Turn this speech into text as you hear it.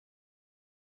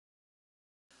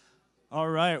All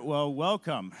right, well,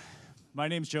 welcome. My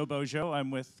name's Joe Bojo.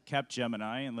 I'm with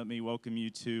Capgemini, and let me welcome you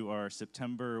to our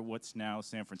September What's Now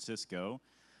San Francisco.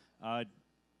 I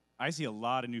see a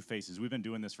lot of new faces. We've been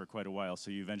doing this for quite a while, so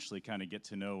you eventually kind of get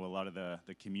to know a lot of the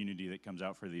community that comes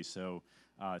out for these. So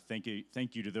thank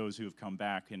you to those who have come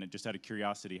back. And just out of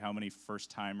curiosity, how many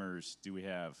first-timers do we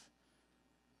have?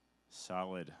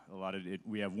 Solid. A lot of it.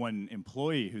 We have one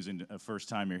employee who's a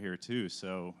first-timer here too.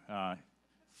 So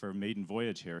for maiden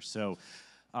voyage here. So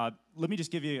let me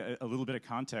just give you a little bit of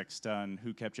context on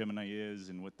who Capgemini is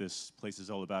and what this place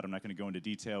is all about. I'm not going to go into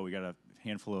detail. We got a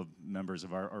handful of members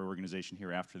of our organization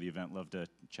here after the event. Love to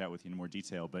chat with you in more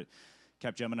detail. But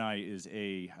Capgemini is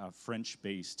a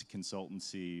French-based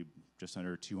consultancy, just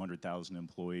under 200,000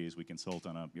 employees. We consult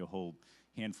on a whole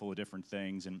handful of different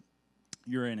things. And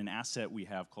you're in an asset we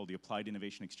have called the Applied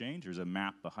Innovation Exchange. There's a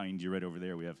map behind you right over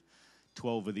there. We have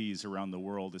 12 of these around the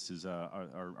world. This is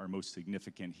our most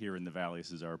significant here in the Valley.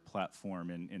 This is our platform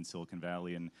in Silicon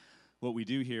Valley. And what we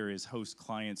do here is host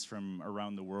clients from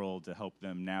around the world to help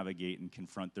them navigate and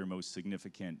confront their most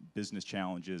significant business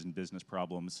challenges and business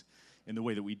problems. And the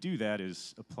way that we do that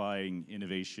is applying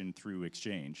innovation through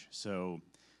exchange. So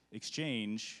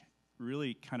exchange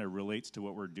really kind of relates to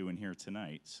what we're doing here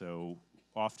tonight. So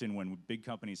often when big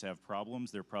companies have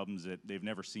problems, they're problems that they've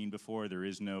never seen before. There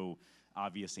is no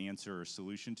obvious answer or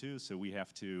solution to, so we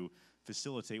have to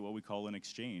facilitate what we call an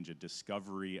exchange, a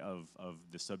discovery of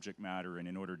the subject matter, and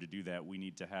in order to do that, we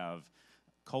need to have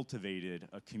cultivated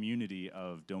a community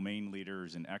of domain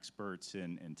leaders and experts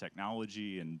in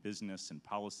technology and business and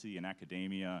policy and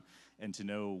academia, and to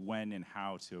know when and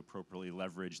how to appropriately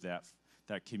leverage that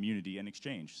community and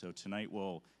exchange. So tonight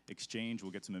we'll exchange,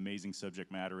 we'll get some amazing subject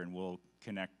matter, and we'll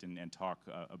connect and talk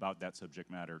about that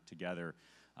subject matter together.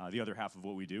 The other half of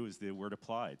what we do is the word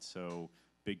applied. So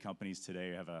big companies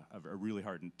today have a really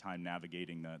hard time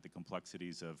navigating the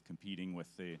complexities of competing with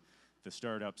the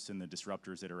startups and the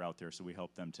disruptors that are out there, so we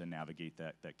help them to navigate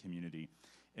that community.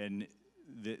 And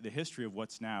the history of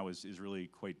what's now is really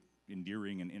quite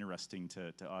endearing and interesting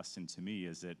to us and to me,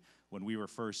 is that when we were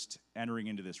first entering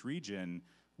into this region,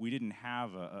 we didn't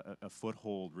have a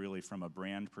foothold really from a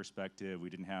brand perspective. We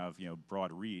didn't have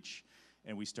broad reach.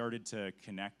 And we started to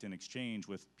connect and exchange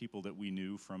with people that we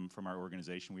knew from our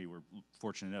organization. We were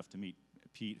fortunate enough to meet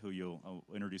Pete, who I'll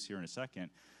introduce here in a second,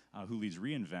 who leads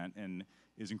reInvent and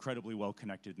is incredibly well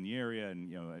connected in the area,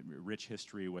 and a rich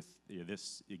history with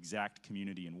this exact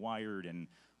community in Wired. And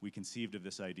we conceived of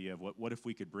this idea of what if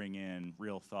we could bring in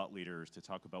real thought leaders to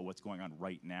talk about what's going on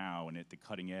right now and at the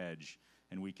cutting edge,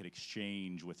 and we could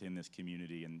exchange within this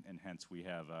community, and hence we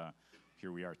have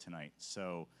here we are tonight.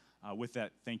 So. With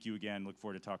that, thank you again. Look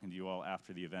forward to talking to you all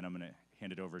after the event. I'm going to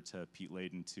hand it over to Pete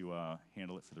Layden to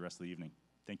handle it for the rest of the evening.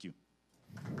 Thank you.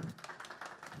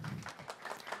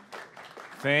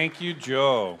 Thank you,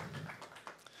 Joe.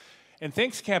 And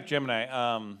thanks,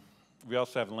 Capgemini. We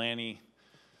also have Lanny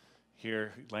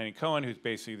here, Lanny Cohen, who's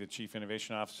basically the Chief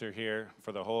Innovation Officer here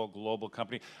for the whole global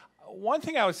company. One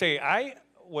thing I would say, I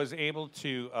was able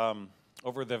to,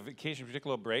 over the vacation,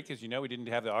 particular break, as you know, we didn't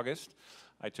have the August.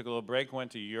 I took a little break, went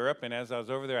to Europe, and as I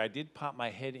was over there, I did pop my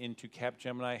head into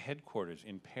Capgemini headquarters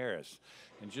in Paris.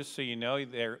 And just so you know,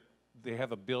 they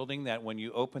have a building that when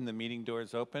you open, the meeting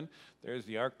doors open, there's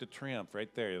the Arc de Triomphe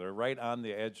right there. They're right on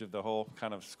the edge of the whole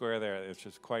kind of square there. It's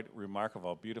just quite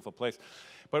remarkable, beautiful place.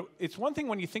 But it's one thing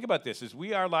when you think about this, is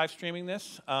we are live streaming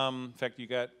this. In fact, you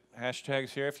got hashtags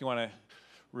here if you want to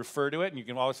refer to it, and you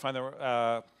can always find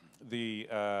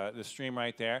the stream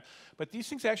right there. But these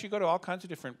things actually go to all kinds of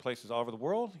different places all over the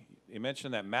world. You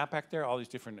mentioned that map back there, all these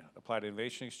different applied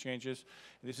innovation exchanges.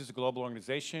 This is a global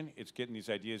organization. It's getting these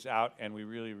ideas out, and we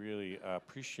really, really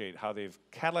appreciate how they've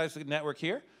catalyzed the network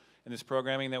here and this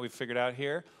programming that we've figured out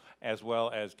here, as well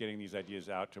as getting these ideas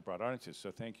out to broad audiences. So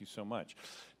thank you so much.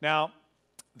 Now,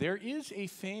 there is a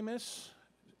famous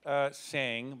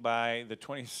saying by the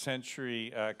 20th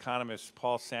century economist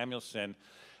Paul Samuelson,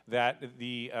 that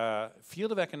the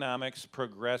field of economics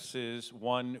progresses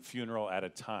one funeral at a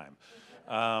time.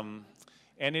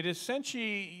 And it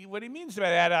essentially, what he means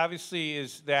by that, obviously,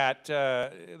 is that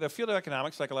the field of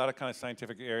economics, like a lot of kind of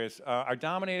scientific areas, are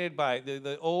dominated by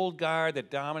the old guard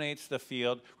that dominates the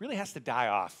field, really has to die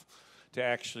off to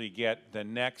actually get the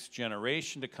next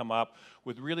generation to come up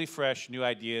with really fresh new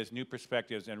ideas, new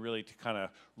perspectives, and really to kind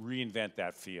of reinvent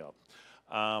that field.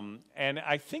 And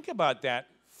I think about that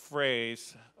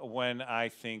phrase when I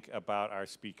think about our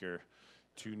speaker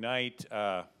tonight,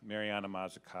 Mariana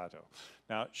Mazzucato.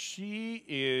 Now, she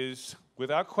is,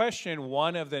 without question,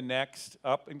 one of the next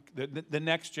the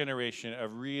next generation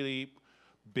of really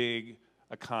big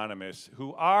economists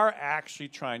who are actually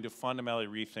trying to fundamentally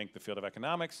rethink the field of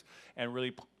economics and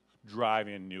really drive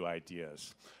in new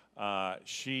ideas.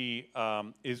 She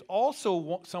is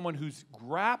also someone who's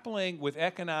grappling with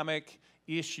economic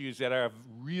issues that are of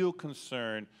real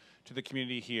concern to the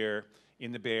community here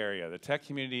in the Bay Area, the tech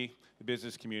community, the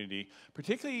business community,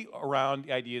 particularly around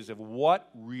the ideas of what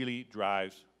really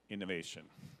drives innovation.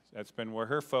 That's been where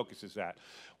her focus is at.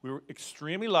 We were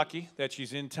extremely lucky that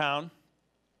she's in town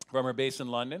from her base in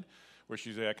London, where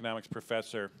she's an economics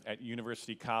professor at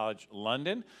University College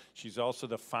London. She's also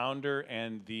the founder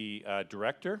and the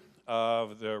director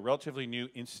of the relatively new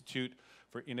Institute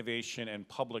for Innovation and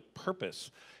Public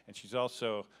Purpose. And she's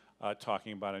also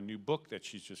talking about a new book that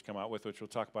she's just come out with, which we'll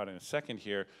talk about in a second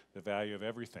here, The Value of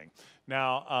Everything.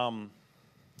 Now,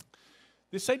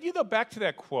 this idea, though, back to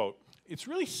that quote, it's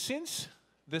really since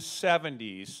the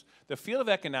 70s, the field of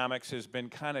economics has been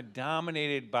kind of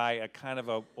dominated by a kind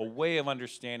of a way of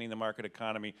understanding the market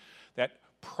economy that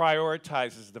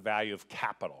prioritizes the value of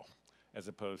capital as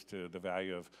opposed to the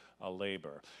value of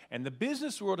labor. And the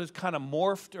business world has kind of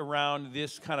morphed around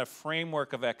this kind of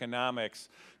framework of economics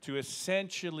to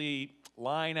essentially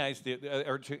lionize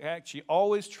or to actually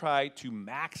always try to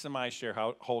maximize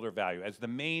shareholder value as the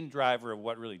main driver of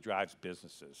what really drives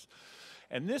businesses.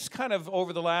 And this kind of,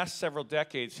 over the last several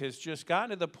decades, has just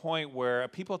gotten to the point where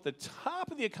people at the top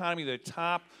of the economy, the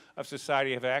top of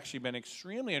society, have actually been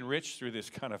extremely enriched through this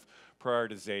kind of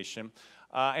prioritization.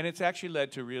 And it's actually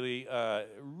led to really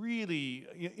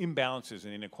imbalances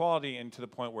and inequality, and to the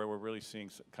point where we're really seeing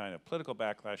some kind of political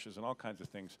backlashes and all kinds of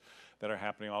things that are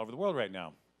happening all over the world right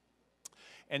now.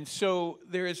 And so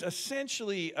there is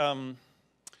essentially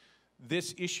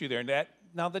this issue there. And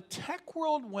now the tech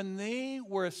world, when they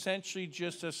were essentially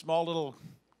just a small little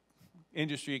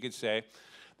industry, you could say,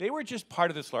 they were just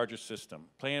part of this larger system,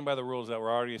 playing by the rules that were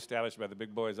already established by the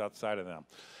big boys outside of them.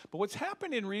 But what's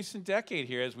happened in recent decade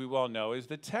here, as we well know, is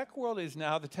the tech world is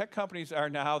now, the tech companies are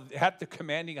now at the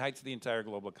commanding heights of the entire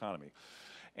global economy.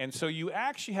 And so you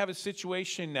actually have a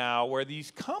situation now where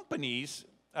these companies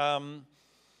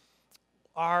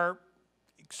are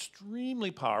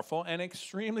extremely powerful and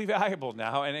extremely valuable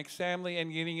now, and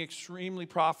getting extremely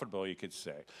profitable, you could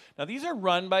say. Now, these are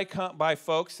run by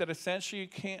folks that essentially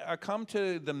come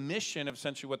to the mission of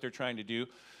essentially what they're trying to do,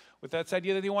 with that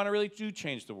idea that they want to really do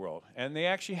change the world. And they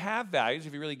actually have values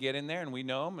if you really get in there, and we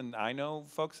know them, and I know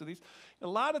folks of these. A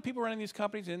lot of people running these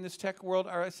companies in this tech world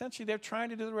are essentially, they're trying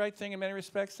to do the right thing in many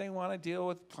respects. They want to deal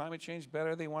with climate change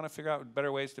better. They want to figure out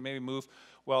better ways to maybe move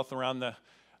wealth around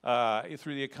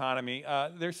through the economy.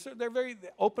 They're very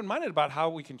open-minded about how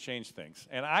we can change things.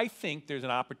 And I think there's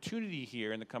an opportunity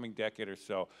here in the coming decade or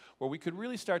so where we could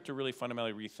really start to really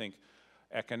fundamentally rethink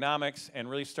economics and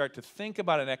really start to think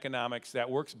about an economics that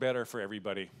works better for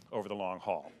everybody over the long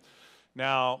haul.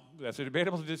 Now, that's a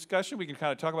debatable discussion. We can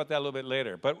kind of talk about that a little bit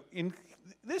later. But in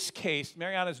this case,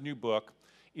 Mariana's new book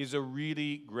is a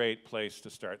really great place to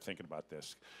start thinking about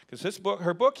this. Because this book,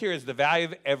 her book here is The Value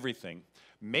of Everything: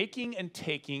 Making and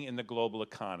Taking in the Global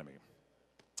Economy.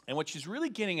 And what she's really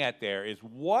getting at there is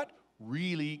what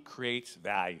really creates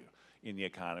value in the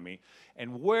economy,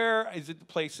 and where is it the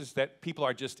places that people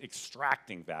are just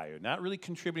extracting value, not really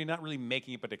contributing, not really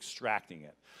making it, but extracting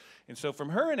it. And so from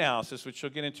her analysis, which she'll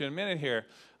get into in a minute here,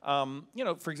 you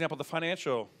know, for example, the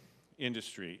financial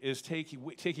industry is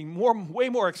taking way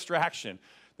more extraction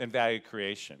than value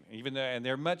creation. And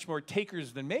they're much more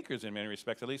takers than makers in many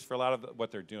respects, at least for a lot of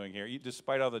what they're doing here,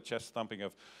 despite all the chest thumping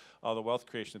of all the wealth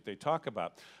creation that they talk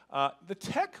about. The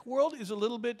tech world is a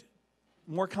little bit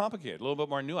more complicated, a little bit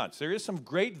more nuanced. There is some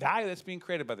great value that's being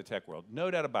created by the tech world, no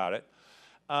doubt about it.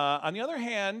 On the other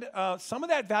hand, some of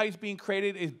that value is being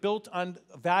created is built on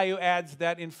value adds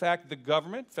that, in fact, the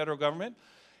government, federal government,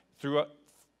 through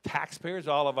taxpayers,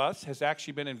 all of us, has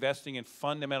actually been investing in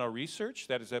fundamental research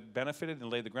that has benefited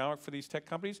and laid the groundwork for these tech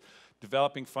companies,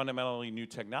 developing fundamentally new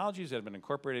technologies that have been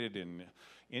incorporated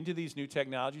into these new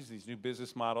technologies, these new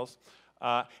business models.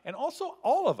 And also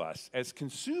all of us as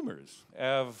consumers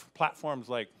of platforms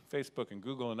like Facebook and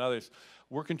Google and others,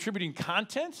 we're contributing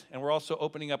content, and we're also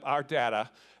opening up our data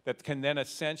that can then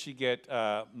essentially get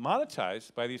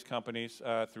monetized by these companies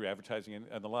through advertising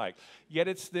and the like. Yet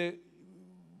it's the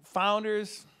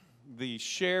founders, the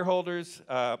shareholders,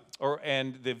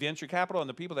 and the venture capital and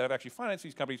the people that have actually financed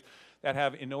these companies that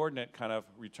have inordinate kind of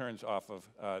returns off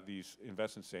of these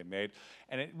investments they've made.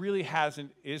 And it really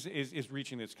is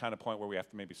reaching this kind of point where we have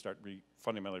to maybe start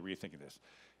fundamentally rethinking this.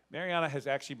 Mariana has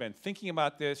actually been thinking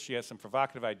about this. She has some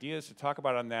provocative ideas to talk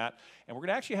about on that. And we're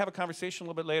going to actually have a conversation a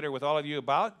little bit later with all of you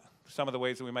about some of the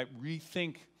ways that we might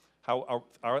rethink how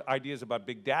our ideas about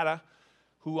big data,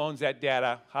 who owns that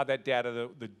data, how that data,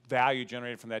 the value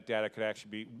generated from that data could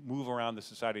actually move around the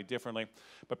society differently.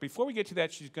 But before we get to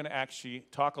that, she's going to actually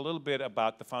talk a little bit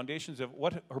about the foundations of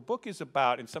what her book is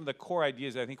about and some of the core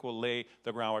ideas I think will lay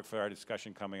the groundwork for our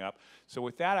discussion coming up. So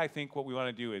with that, I think what we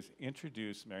want to do is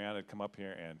introduce Mariana to come up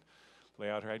here and lay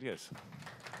out her ideas.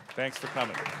 Thanks for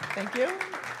coming. Thank you.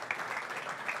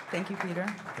 Thank you, Peter.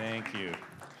 Thank you.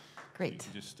 Great. You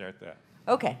can just start that.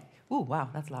 Okay. Ooh, wow,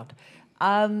 that's loud.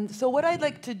 So what I'd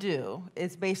like to do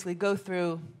is basically go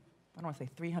through, I don't want to say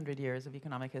 300 years of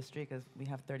economic history because we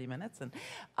have 30 minutes,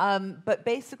 but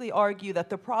basically argue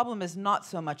that the problem is not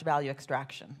so much value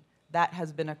extraction. That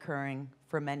has been occurring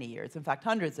for many years, in fact,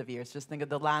 hundreds of years. Just think of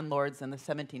the landlords in the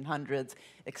 1700s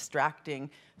extracting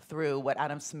through what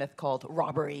Adam Smith called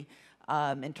robbery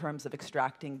in terms of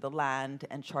extracting the land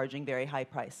and charging very high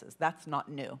prices. That's not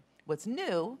new. What's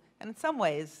new, and in some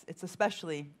ways, it's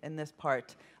especially in this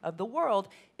part of the world,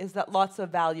 is that lots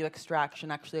of value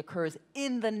extraction actually occurs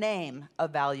in the name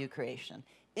of value creation,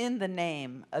 in the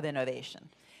name of innovation.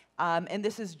 And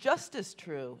this is just as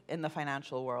true in the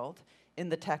financial world, in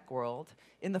the tech world,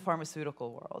 in the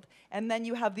pharmaceutical world. And then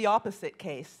you have the opposite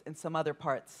case in some other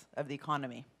parts of the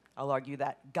economy. I'll argue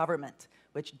that government,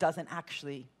 which doesn't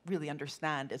actually really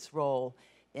understand its role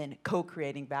in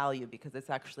co-creating value because it's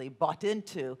actually bought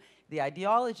into the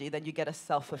ideology, then you get a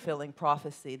self-fulfilling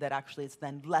prophecy that actually is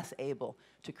then less able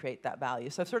to create that value.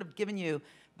 So I've sort of given you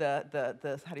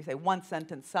the how do you say,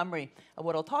 one-sentence summary of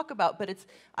what I'll talk about, but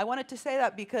I wanted to say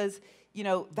that because, you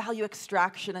know, value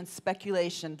extraction and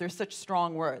speculation, they're such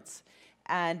strong words.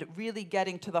 And really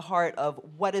getting to the heart of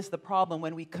what is the problem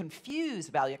when we confuse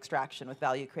value extraction with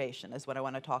value creation is what I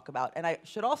want to talk about. And I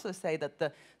should also say that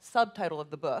the subtitle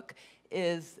of the book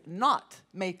is not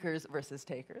makers versus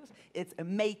takers. It's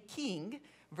making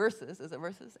versus, is it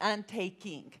versus? And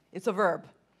taking. It's a verb,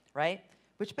 right?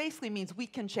 Which basically means we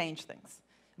can change things.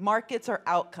 Markets are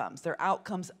outcomes. They're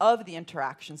outcomes of the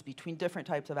interactions between different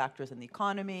types of actors in the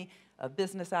economy, of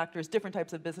business actors, different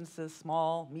types of businesses,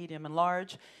 small, medium, and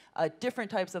large, different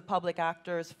types of public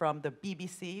actors from the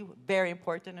BBC, very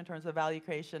important in terms of value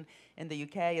creation in the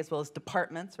UK, as well as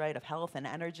departments, right, of health and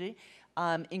energy.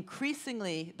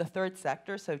 Increasingly, the third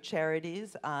sector, so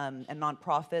charities and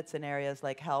nonprofits in areas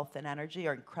like health and energy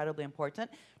are incredibly important.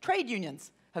 Trade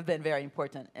unions have been very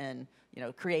important in, you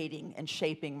know, creating and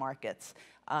shaping markets.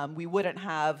 We wouldn't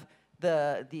have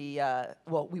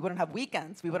well, we wouldn't have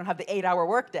weekends. We wouldn't have the 8-hour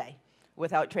workday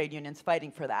without trade unions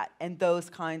fighting for that. And those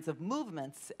kinds of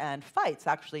movements and fights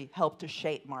actually help to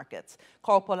shape markets.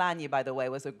 Carl Polanyi, by the way,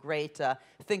 was a great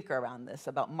thinker around this,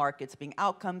 about markets being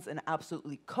outcomes and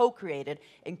absolutely co-created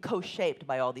and co-shaped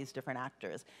by all these different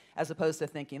actors, as opposed to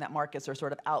thinking that markets are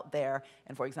sort of out there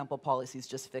and, for example, policies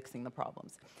just fixing the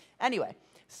problems. Anyway,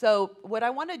 so what I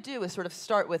want to do is sort of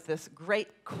start with this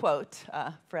great quote,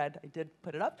 Fred, I did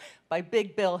put it up, by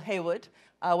Big Bill Haywood,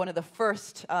 one of the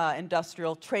first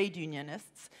industrial trade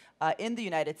unionists in the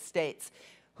United States,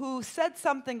 who said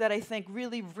something that I think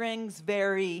really rings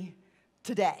very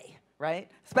today,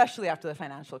 right? Especially after the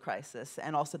financial crisis,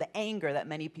 and also the anger that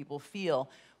many people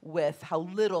feel with how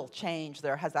little change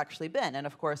there has actually been. And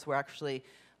of course, we're actually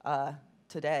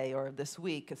today, or this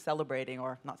week, celebrating,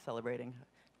 or not celebrating,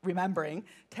 remembering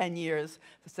 10 years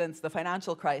since the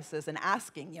financial crisis and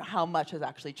asking, you know, how much has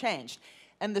actually changed.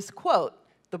 And this quote,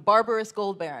 "The barbarous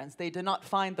gold barons, they did not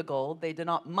find the gold, they did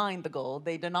not mine the gold,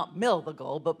 they did not mill the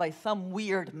gold, but by some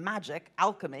weird magic,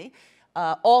 alchemy,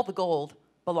 all the gold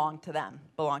belongs to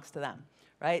them,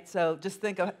 right? So just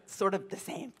think of sort of the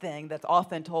same thing that's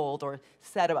often told or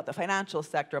said about the financial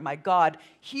sector. My God,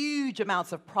 huge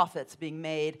amounts of profits being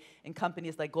made in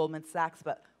companies like Goldman Sachs,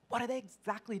 but what do they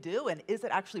exactly do? And is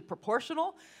it actually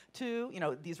proportional to, you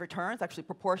know, these returns, actually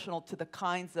proportional to the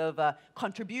kinds of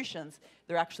contributions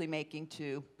they're actually making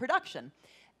to production?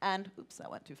 And, oops, that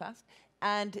went too fast.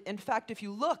 And in fact, if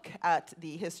you look at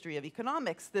the history of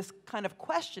economics, this kind of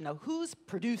question of who's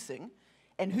producing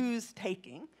and who's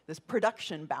taking, this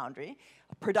production boundary,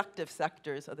 productive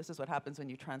sectors. So this is what happens when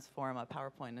you transform a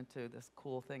PowerPoint into this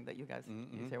cool thing that you guys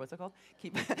use here. What's it called?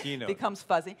 Becomes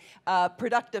fuzzy.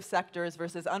 Productive sectors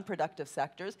versus unproductive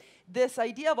sectors. This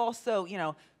idea of also, you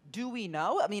know, do we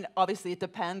know? I mean, obviously it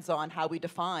depends on how we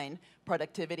define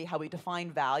productivity, how we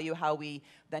define value, how we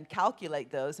then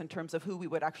calculate those in terms of who we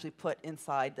would actually put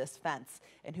inside this fence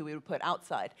and who we would put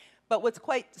outside. But what's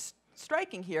quite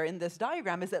striking here in this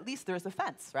diagram is at least there's a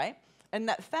fence, right? And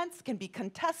that fence can be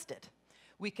contested.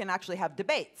 We can actually have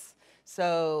debates.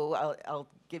 So I'll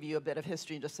give you a bit of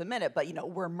history in just a minute, but you know,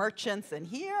 were merchants in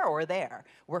here or there?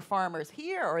 Were farmers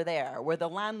here or there? Were the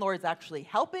landlords actually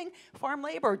helping farm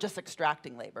labor or just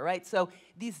extracting labor, right? So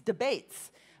these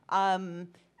debates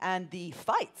And the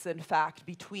fights, in fact,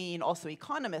 between also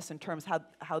economists in terms of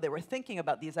how they were thinking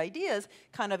about these ideas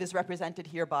kind of is represented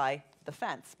here by the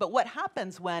fence. But what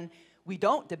happens when we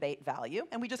don't debate value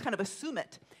and we just kind of assume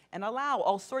it and allow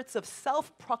all sorts of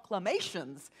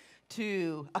self-proclamations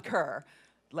to occur,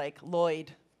 like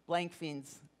Lloyd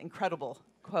Blankfein's incredible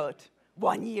quote,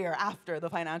 1 year after the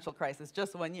financial crisis,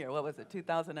 just 1 year, what was it,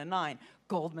 2009,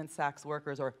 Goldman Sachs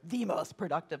workers are the most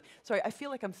productive. Sorry, I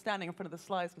feel like I'm standing in front of the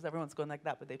slides because everyone's going like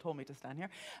that, but they told me to stand here.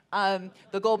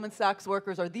 The Goldman Sachs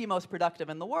workers are the most productive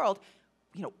in the world.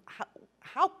 You know,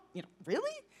 how you know,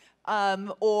 really?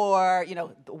 Or, you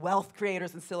know, the wealth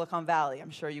creators in Silicon Valley. I'm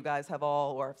sure you guys have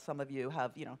all, or some of you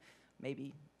have, you know,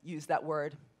 maybe used that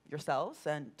word yourselves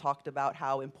and talked about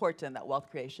how important that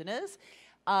wealth creation is.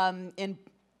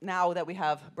 Now that we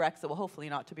have Brexit, well, hopefully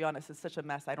not, to be honest, it's such a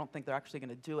mess, I don't think they're actually going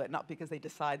to do it, not because they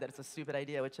decide that it's a stupid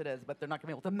idea, which it is, but they're not going to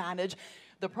be able to manage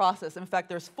the process. In fact,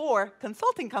 there's 4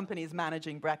 consulting companies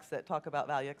managing Brexit. Talk about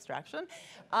value extraction.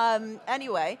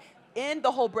 Anyway, in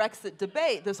the whole Brexit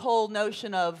debate, this whole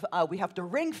notion of we have to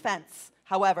ring fence,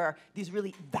 however, these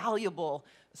really valuable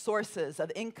sources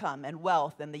of income and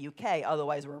wealth in the UK,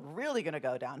 otherwise we're really going to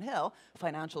go downhill.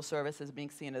 Financial services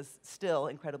being seen as still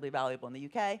incredibly valuable in the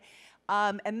UK.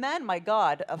 And then, my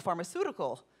God,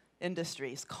 pharmaceutical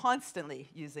industries constantly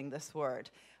using this word.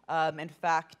 In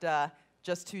fact,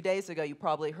 just 2 days ago, you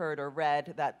probably heard or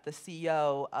read that the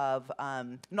CEO of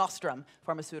Nostrum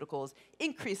Pharmaceuticals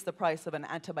increased the price of an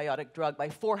antibiotic drug by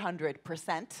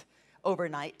 400%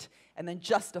 overnight, and then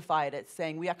justified it,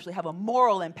 saying we actually have a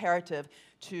moral imperative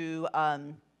to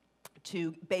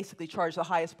basically charge the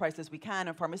highest prices we can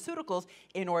in pharmaceuticals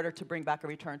in order to bring back a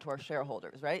return to our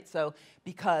shareholders, right? So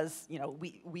because, you know,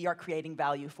 we are creating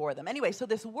value for them. Anyway, so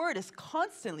this word is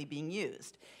constantly being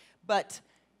used. But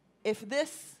if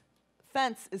this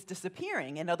fence is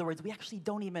disappearing, in other words, we actually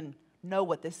don't even know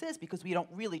what this is because we don't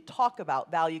really talk about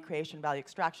value creation, value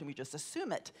extraction, we just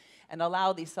assume it and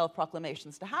allow these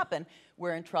self-proclamations to happen,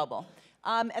 we're in trouble.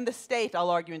 And the state, I'll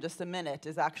argue in just a minute,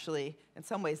 is actually, in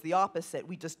some ways, the opposite.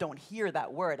 We just don't hear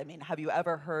that word. I mean, have you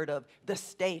ever heard of the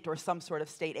state or some sort of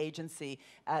state agency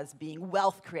as being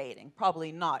wealth creating?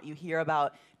 Probably not. You hear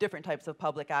about different types of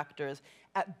public actors,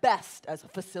 at best as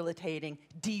facilitating,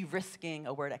 de-risking,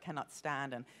 a word I cannot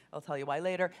stand, and I'll tell you why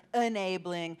later,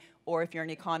 enabling, or if you're an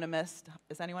economist,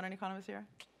 is anyone an economist here?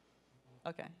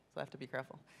 Okay, so I have to be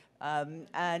careful.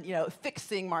 And, you know,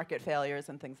 fixing market failures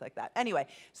and things like that. Anyway,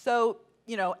 so,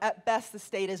 you know, at best, the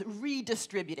state is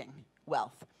redistributing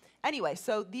wealth. Anyway,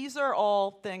 so these are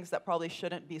all things that probably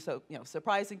shouldn't be so, you know,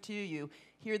 surprising to you. You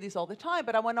hear these all the time,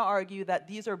 but I want to argue that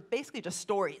these are basically just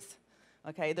stories.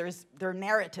 Okay, they're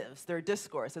narratives, they're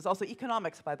discourse. There's also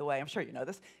economics, by the way. I'm sure you know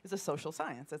this. It's a social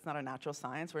science. It's not a natural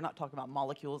science. We're not talking about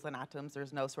molecules and atoms.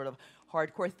 There's no sort of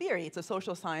hardcore theory. It's a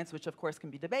social science, which of course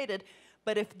can be debated.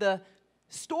 But if the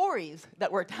stories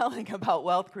that we're telling about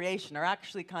wealth creation are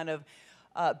actually kind of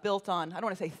built on, I don't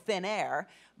want to say thin air,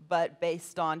 but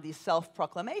based on these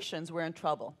self-proclamations, we're in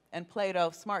trouble. And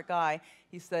Plato, smart guy,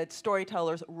 he said,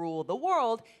 storytellers rule the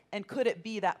world, and could it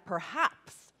be that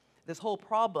perhaps this whole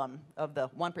problem of the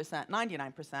 1%,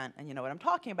 99%, and you know what I'm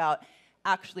talking about,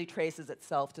 actually traces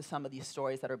itself to some of these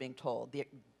stories that are being told.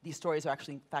 These stories are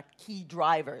actually, in fact, key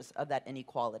drivers of that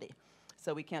inequality.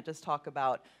 So we can't just talk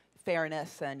about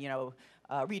fairness and, you know,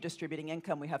 redistributing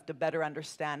income. We have to better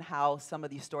understand how some of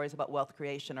these stories about wealth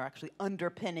creation are actually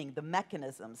underpinning the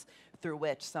mechanisms through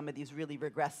which some of these really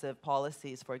regressive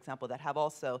policies, for example, that have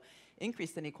also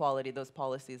increased inequality, those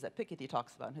policies that Piketty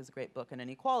talks about in his great book on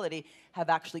inequality, have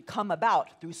actually come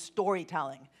about through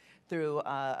storytelling, through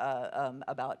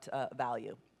about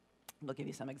value. I'll give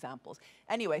you some examples.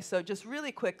 Anyway, so just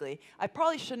really quickly, I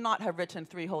probably should not have written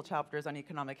 3 whole chapters on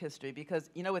economic history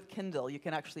because, you know, with Kindle, you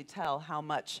can actually tell how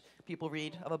much people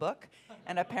read of a book.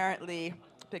 And apparently,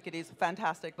 Piketty's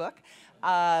fantastic book,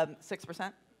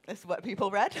 6% is what people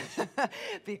read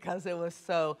because it was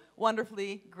so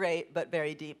wonderfully great, but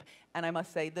very deep. And I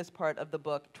must say, this part of the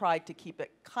book tried to keep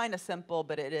it kind of simple,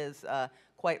 but it is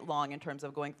quite long in terms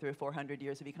of going through 400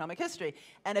 years of economic history.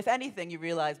 And if anything, you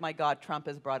realize, my God, Trump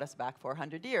has brought us back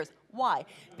 400 years. Why?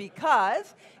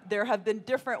 Because there have been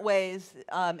different ways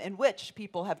in which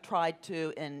people have tried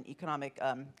to, in economic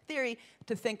theory,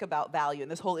 to think about value and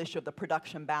this whole issue of the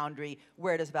production boundary,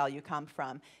 where does value come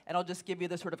from? And I'll just give you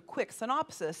this sort of quick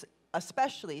synopsis,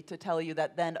 especially to tell you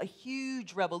that then a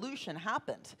huge revolution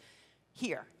happened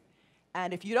here.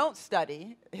 And if you don't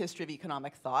study history of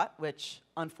economic thought, which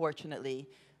unfortunately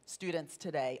students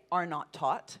today are not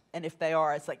taught, and if they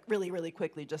are, it's like really, really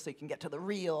quickly just so you can get to the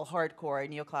real hardcore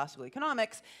neoclassical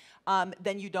economics,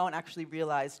 then you don't actually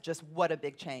realize just what a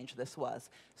big change this was.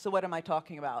 So what am I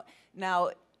talking about?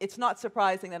 Now, it's not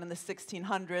surprising that in the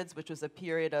 1600s, which was a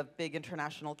period of big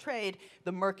international trade,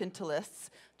 the mercantilists,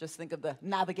 just think of the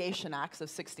Navigation Acts of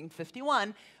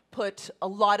 1651, put a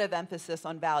lot of emphasis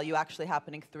on value actually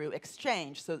happening through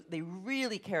exchange. So they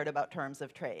really cared about terms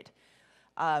of trade.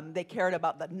 They cared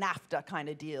about the NAFTA kind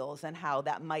of deals and how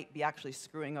that might be actually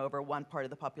screwing over one part of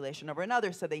the population over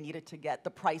another, so they needed to get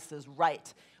the prices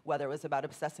right, whether it was about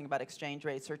obsessing about exchange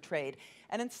rates or trade.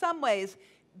 And in some ways,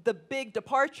 the big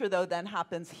departure, though, then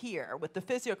happens here with the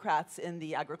physiocrats in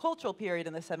the agricultural period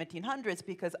in the 1700s,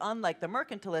 because unlike the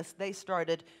mercantilists, they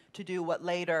started to do what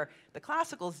later the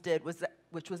classicals did,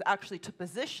 which was actually to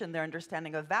position their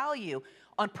understanding of value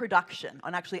on production,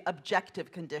 on actually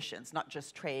objective conditions, not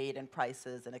just trade and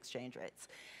prices and exchange rates.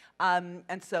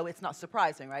 And so it's not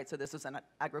surprising, right? So this was an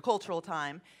agricultural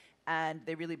time, and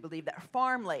they really believed that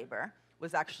farm labor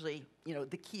was actually,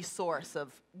 the key source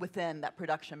of within that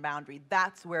production boundary.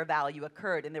 That's where value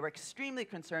occurred, and they were extremely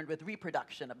concerned with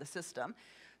reproduction of the system.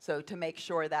 So to make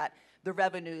sure that the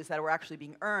revenues that were actually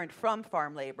being earned from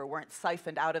farm labor weren't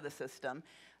siphoned out of the system.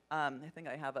 I think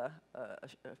I have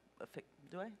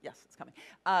do I? Yes, it's coming.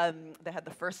 They had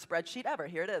the first spreadsheet ever.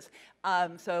 Here it is.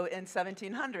 So in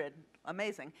 1700,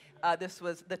 amazing. This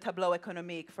was the Tableau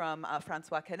économique from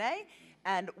François Quesnay.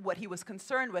 And what he was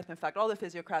concerned with, in fact, all the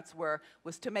physiocrats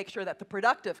was to make sure that the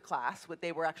productive class, what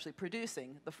they were actually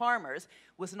producing, the farmers,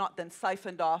 was not then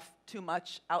siphoned off too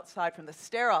much outside from the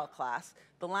sterile class,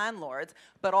 the landlords,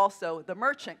 but also the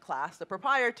merchant class, the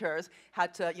proprietors,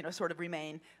 had to, sort of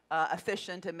remain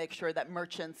efficient and make sure that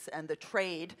merchants and the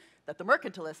trade that the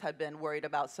mercantilists had been worried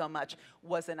about so much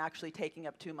wasn't actually taking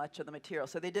up too much of the material.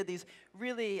 So they did these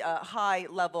really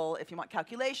high-level, if you want,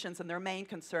 calculations, and their main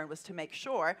concern was to make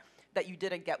sure that you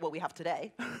didn't get what we have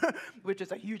today, which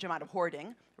is a huge amount of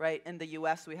hoarding, right? In the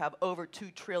US, we have over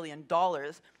 $2 trillion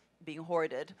being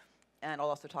hoarded. And I'll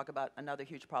also talk about another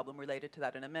huge problem related to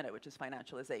that in a minute, which is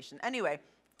financialization. Anyway,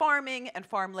 farming and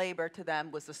farm labor to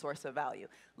them was the source of value.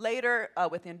 Later,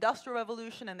 with the Industrial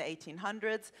Revolution in the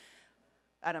 1800s,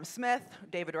 Adam Smith,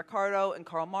 David Ricardo, and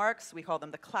Karl Marx, we call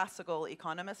them the classical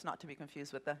economists, not to be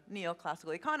confused with the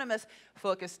neoclassical economists,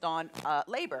 focused on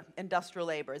labor, industrial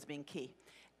labor as being key.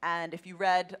 And if you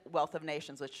read Wealth of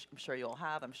Nations, which I'm sure you all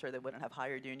have, I'm sure they wouldn't have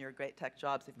hired you in your great tech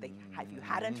jobs if you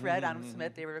hadn't read Adam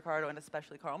Smith, David Ricardo, and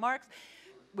especially Karl Marx,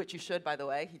 which you should, by the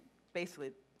way.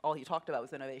 Basically, all he talked about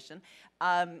was innovation.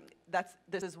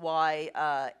 This is why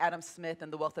Adam Smith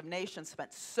and the Wealth of Nations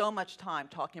spent so much time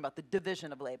talking about the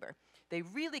division of labor. They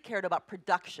really cared about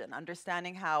production,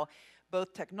 understanding how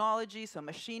both technology, so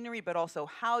machinery, but also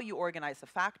how you organize a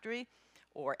factory,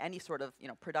 or any sort of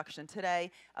production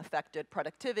today, affected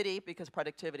productivity, because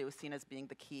productivity was seen as being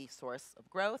the key source of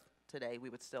growth. Today, we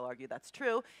would still argue that's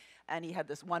true. And he had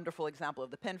this wonderful example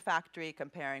of the pin factory,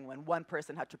 comparing when one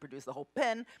person had to produce the whole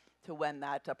pin to when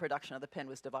that production of the pin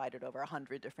was divided over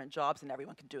 100 different jobs, and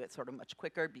everyone could do it sort of much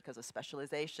quicker because of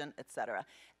specialization, et cetera.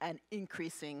 And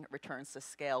increasing returns to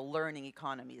scale, learning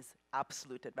economies,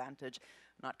 absolute advantage,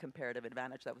 not comparative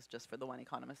advantage. That was just for the one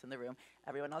economist in the room.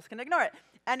 Everyone else can ignore it.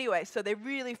 Anyway, so they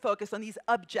really focused on these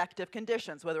objective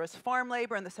conditions, whether it's farm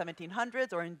labor in the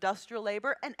 1700s or industrial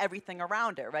labor and everything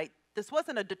around it, right? This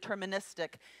wasn't a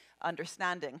deterministic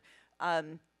understanding.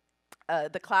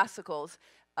 The classicals,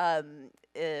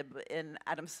 in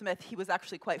Adam Smith, he was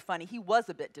actually quite funny. He was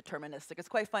a bit deterministic. It's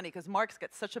quite funny because Marx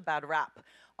gets such a bad rap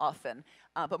often.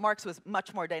 But Marx was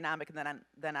much more dynamic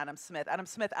than Adam Smith. Adam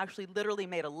Smith actually literally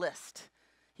made a list.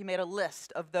 He made a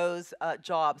list of those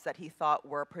jobs that he thought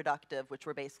were productive, which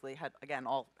were basically,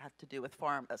 all had to do with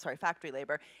factory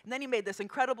labor. And then he made this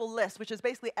incredible list, which is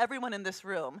basically everyone in this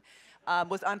room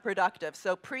was unproductive.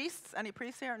 So priests, any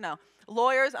priests here? No.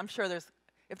 Lawyers, I'm sure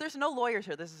if there's no lawyers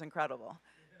here, this is incredible.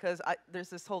 Because there's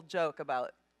this whole joke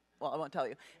about, well, I won't tell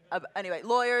you. Anyway,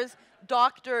 lawyers,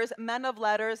 doctors, men of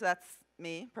letters, that's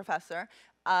me, professor,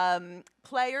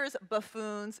 players,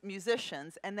 buffoons,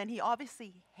 musicians, and then he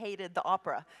obviously hated the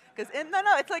opera. Because,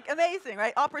 it's like amazing,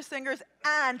 right? Opera singers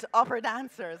and opera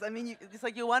dancers. I mean, it's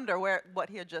like you wonder what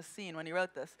he had just seen when he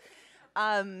wrote this.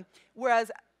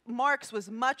 Whereas Marx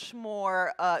was much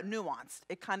more nuanced.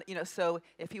 It kind of, so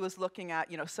if he was looking at,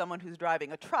 someone who's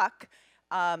driving a truck,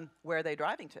 where are they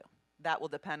driving to? That will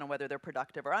depend on whether they're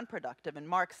productive or unproductive. And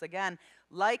Marx, again,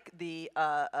 like the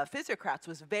physiocrats,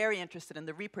 was very interested in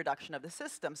the reproduction of the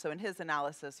system. So in his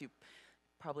analysis, you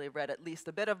probably read at least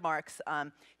a bit of Marx,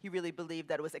 he really believed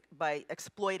that it was by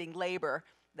exploiting labor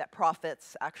that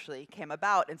profits actually came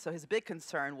about. And so his big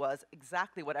concern was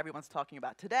exactly what everyone's talking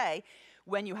about today.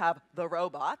 When you have the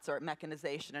robots, or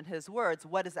mechanization in his words,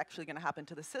 what is actually going to happen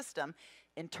to the system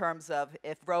in terms of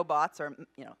if robots or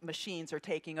machines are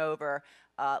taking over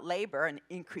labor and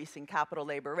increasing capital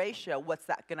labor ratio, what's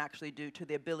that going to actually do to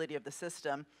the ability of the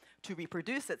system to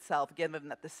reproduce itself, given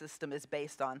that the system is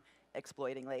based on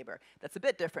exploiting labor? That's a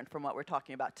bit different from what we're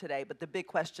talking about today, but the big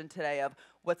question today of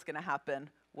what's going to happen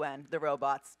when the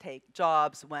robots take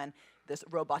jobs, when this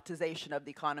robotization of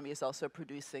the economy is also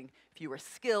producing fewer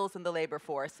skills in the labor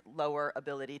force, lower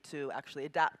ability to actually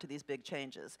adapt to these big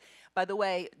changes. By the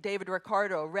way, David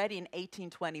Ricardo, already in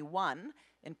 1821,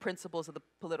 in Principles of the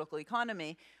Political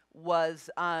Economy, was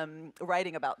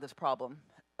writing about this problem.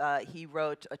 He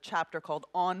wrote a chapter called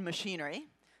On Machinery.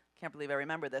 Can't believe I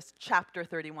remember this, chapter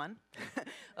 31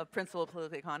 of Principles of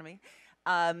Political Economy,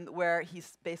 where he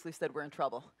basically said we're in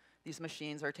trouble. These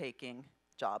machines are taking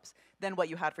jobs. Then what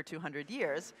you had for 200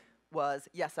 years was,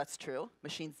 yes, that's true,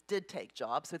 machines did take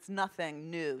jobs, so it's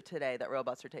nothing new today that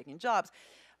robots are taking jobs.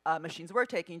 Machines were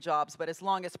taking jobs, but as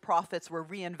long as profits were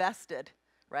reinvested,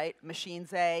 right,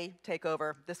 machines A take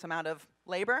over this amount of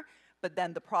labor, but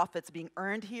then the profits being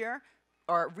earned here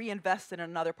are reinvested in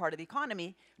another part of the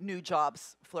economy, new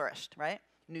jobs flourished, right?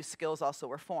 New skills also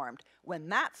were formed. When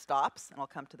that stops, and I'll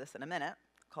come to this in a minute,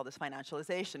 call this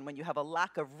financialization, when you have a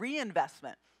lack of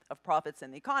reinvestment of profits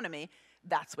in the economy,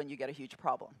 that's when you get a huge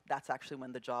problem. That's actually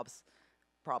when the jobs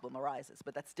problem arises,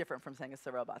 but that's different from saying it's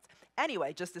the robots.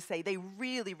 Anyway, just to say, they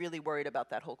really, really worried about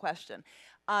that whole question.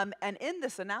 And in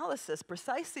this analysis,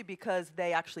 precisely because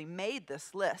they actually made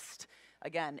this list,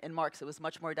 again, in Marx it was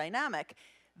much more dynamic,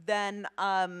 then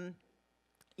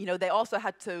they also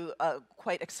had to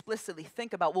quite explicitly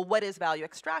think about, well, what is value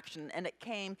extraction? And it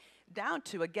came down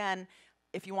to, again,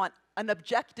 if you want an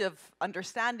objective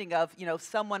understanding of,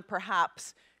 someone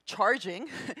perhaps charging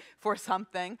for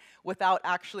something without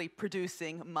actually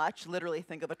producing much. Literally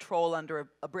think of a troll under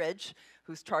a bridge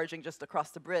who's charging just across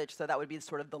the bridge. So that would be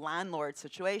sort of the landlord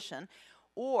situation.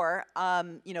 Or,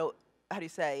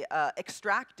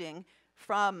 extracting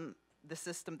from the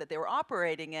system that they were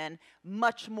operating in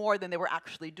much more than they were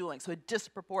actually doing. So a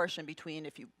disproportion between,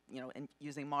 in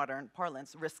using modern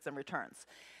parlance, risks and returns.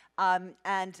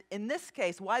 And in this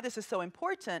case, why this is so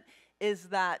important is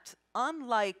that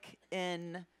unlike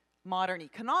in modern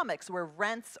economics, where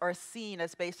rents are seen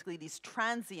as basically these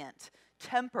transient,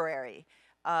 temporary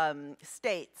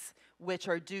states, which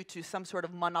are due to some sort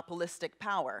of monopolistic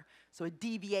power, so a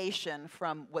deviation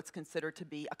from what's considered to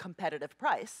be a competitive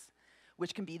price,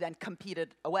 which can be then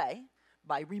competed away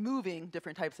by removing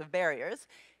different types of barriers.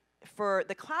 For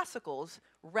the classicals,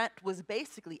 rent was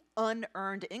basically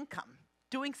unearned income,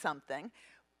 doing something,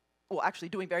 well, actually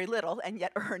doing very little and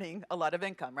yet earning a lot of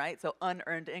income, right? So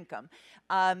unearned income.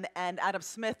 And Adam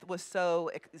Smith was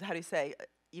so,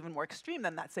 even more extreme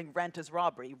than that, saying rent is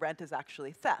robbery, rent is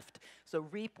actually theft. So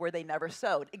reap where they never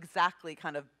sowed, exactly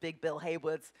kind of Big Bill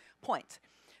Haywood's point.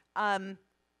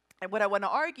 And what I want to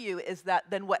argue is that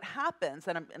then what happens,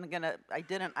 and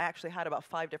I actually had about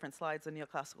 5 different slides on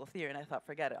neoclassical theory, and I thought,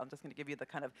 forget it, I'm just going to give you the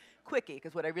kind of quickie,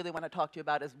 because what I really want to talk to you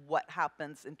about is what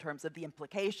happens in terms of the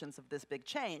implications of this big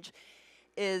change,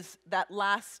 is that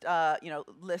last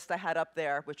list I had up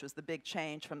there, which was the big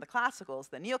change from the classicals,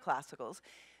 the neoclassicals,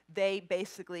 they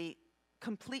basically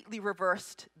completely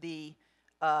reversed the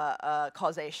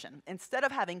causation. Instead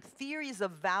of having theories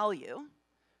of value,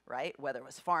 right, whether it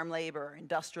was farm labor or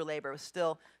industrial labor, it was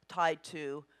still tied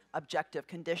to objective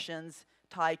conditions,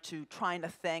 tied to trying to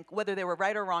think, whether they were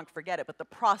right or wrong, forget it, but the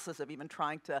process of even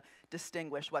trying to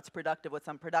distinguish what's productive, what's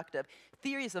unproductive.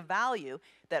 Theories of value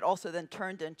that also then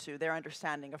turned into their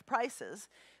understanding of prices,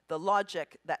 the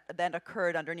logic that then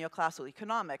occurred under neoclassical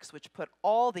economics, which put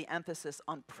all the emphasis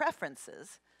on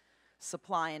preferences,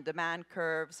 supply and demand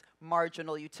curves,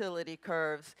 marginal utility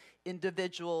curves,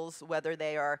 individuals, whether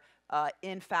they are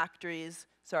in factories,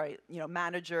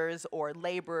 managers or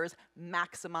laborers,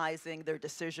 maximizing their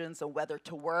decisions on whether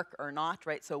to work or not,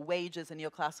 right? So wages in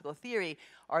neoclassical theory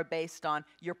are based on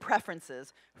your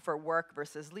preferences for work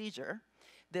versus leisure.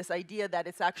 This idea that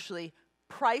it's actually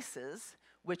prices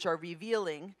which are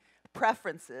revealing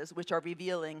preferences, which are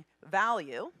revealing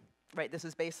value, right? This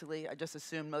is basically, I just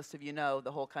assume most of you know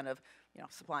the whole kind of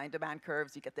supply and demand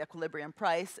curves. You get the equilibrium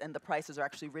price, and the prices are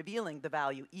actually revealing the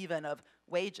value even of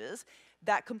wages.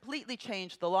 That completely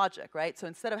changed the logic, right? So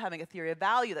instead of having a theory of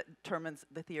value that determines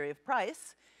the theory of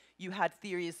price, you had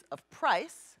theories of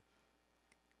price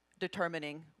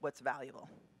determining what's valuable.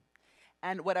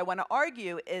 And what I want to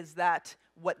argue is that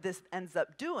what this ends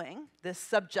up doing, this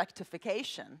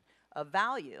subjectification of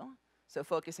value, so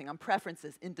focusing on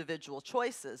preferences, individual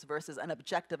choices, versus an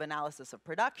objective analysis of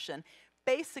production,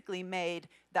 basically made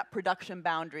that production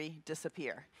boundary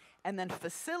disappear, and then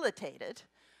facilitated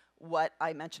what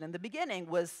I mentioned in the beginning,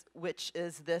 which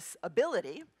is this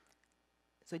ability.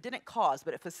 So it didn't cause,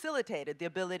 but it facilitated the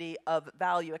ability of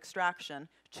value extraction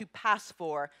to pass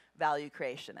for value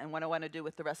creation. And what I want to do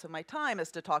with the rest of my time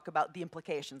is to talk about the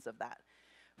implications of that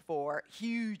for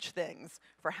huge things,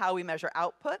 for how we measure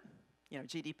output,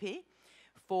 GDP,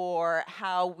 for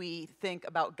how we think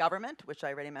about government, which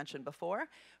I already mentioned before,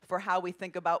 for how we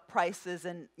think about prices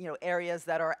in areas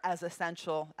that are as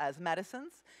essential as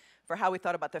medicines, for how we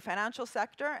thought about the financial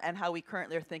sector, and how we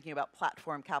currently are thinking about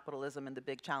platform capitalism and the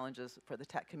big challenges for the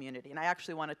tech community. And I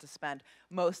actually wanted to spend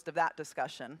most of that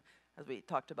discussion, as we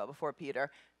talked about before,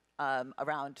 Peter,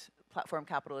 around platform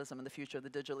capitalism and the future of the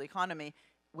digital economy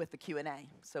with the Q&A,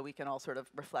 so we can all sort of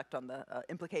reflect on the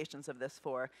implications of this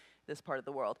for this part of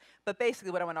the world. But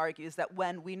basically what I want to argue is that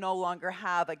when we no longer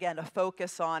have, again, a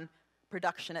focus on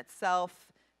production itself,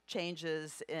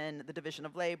 changes in the division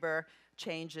of labor,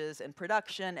 changes in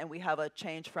production, and we have a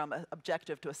change from an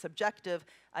objective to a subjective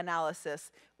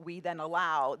analysis, we then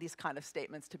allow these kind of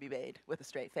statements to be made with a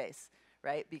straight face,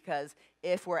 right? Because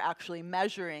if we're actually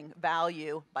measuring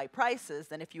value by prices,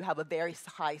 then if you have a very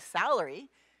high salary,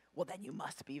 well, then you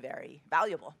must be very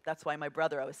valuable. That's why my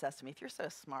brother always says to me, if you're so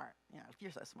smart,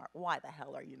 why the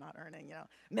hell are you not earning,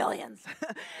 millions?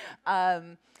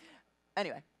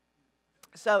 Anyway.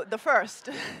 So the first,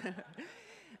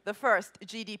 the first,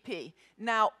 GDP.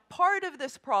 Now, part of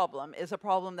this problem is a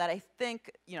problem that I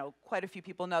think, quite a few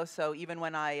people know. So even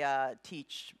when I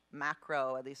teach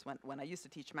macro, at least when I used to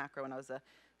teach macro when I was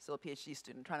still a PhD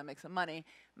student trying to make some money,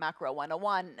 macro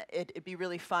 101, it'd be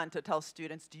really fun to tell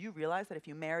students, do you realize that if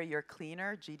you marry your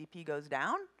cleaner, GDP goes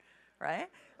down, right?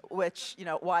 Which,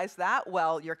 why is that?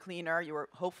 Well, your cleaner, you were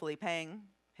hopefully paying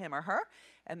him or her,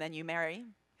 and then you marry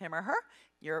him or her,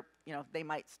 they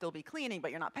might still be cleaning, but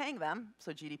you're not paying them,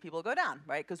 so GDP will go down,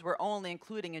 right? Because we're only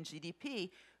including in GDP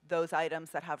those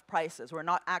items that have prices. We're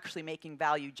not actually making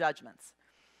value judgments.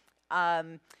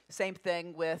 Same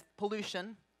thing with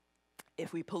pollution.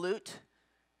 If we pollute,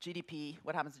 GDP,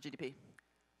 what happens to GDP? It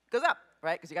goes up,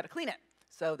 right? Because you got to clean it.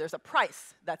 So there's a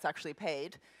price that's actually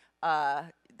paid,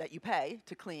 that you pay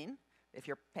to clean, if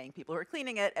you're paying people who are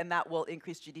cleaning it, and that will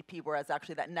increase GDP, whereas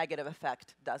actually that negative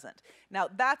effect doesn't. Now,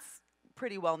 that's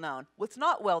pretty well known. What's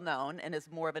not well known, and is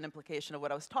more of an implication of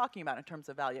what I was talking about in terms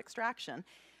of value extraction,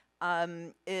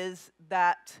 is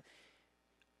that,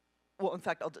 well, in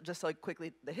fact, I'll just like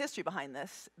quickly the history behind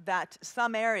this, that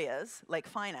some areas, like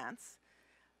finance,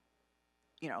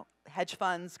 hedge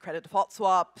funds, credit default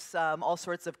swaps, all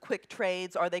sorts of quick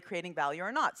trades, are they creating value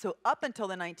or not? So up until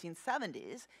the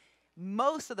 1970s,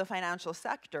 most of the financial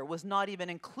sector was not even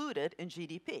included in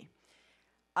GDP.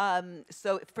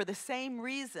 So for the same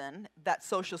reason that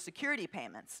Social Security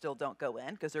payments still don't go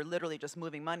in, because they're literally just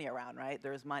moving money around, right?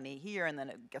 There's money here, and then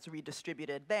it gets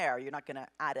redistributed there. You're not going to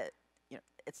add it.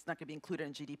 It's not going to be included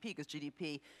in GDP, because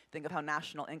GDP, think of how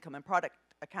national income and product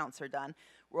accounts are done.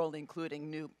 We're only including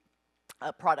new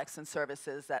products and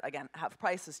services that, again, have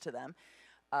prices to them.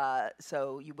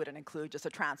 So you wouldn't include just a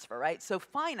transfer, right? So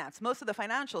finance, most of the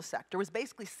financial sector was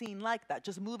basically seen like that,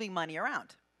 just moving money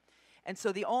around. And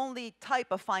so the only type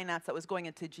of finance that was going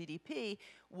into GDP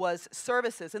was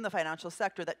services in the financial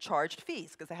sector that charged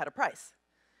fees because they had a price,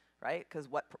 right? Because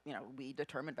we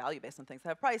determine value based on things that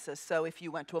have prices. So if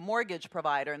you went to a mortgage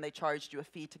provider and they charged you a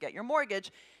fee to get your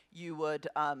mortgage, you would,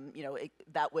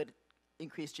 that would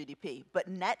increase GDP. But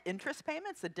net interest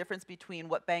payments, the difference between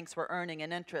what banks were earning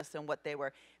in interest and what they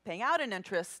were paying out in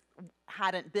interest,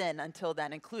 hadn't been until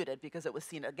then included, because it was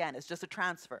seen, again, as just a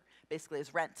transfer, basically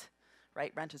as rent,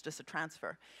 right? Rent is just a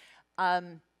transfer.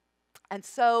 And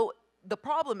so the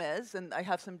problem is, and I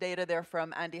have some data there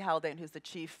from Andy Haldane, who's the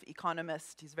chief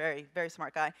economist, he's a very, very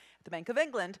smart guy at the Bank of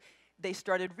England. They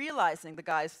started realizing, the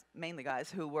guys, mainly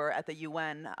guys, who were at the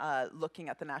UN looking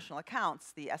at the national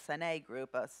accounts, the SNA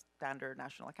group, Standard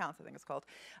National Accounts, I think it's called,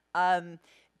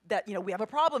 that we have a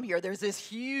problem here. There's this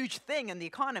huge thing in the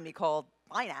economy called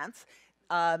finance,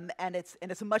 and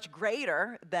it's much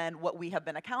greater than what we have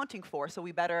been accounting for, so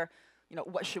we better,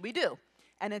 what should we do?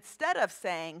 And instead of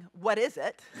saying, what is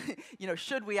it?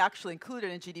 Should we actually include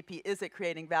it in GDP? Is it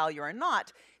creating value or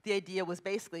not? The idea was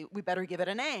basically, we better give it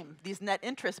a name. These net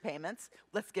interest payments,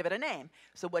 let's give it a name.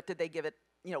 So what did they give it?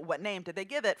 What name did they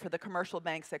give it? For the commercial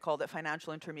banks, they called it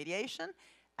financial intermediation.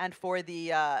 And for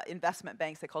the investment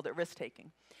banks, they called it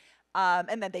risk-taking.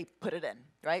 And then they put it in,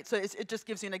 right? So it just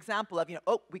gives you an example of,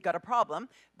 oh, we got a problem.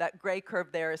 That gray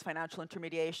curve there is financial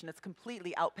intermediation. It's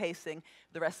completely outpacing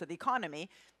the rest of the economy.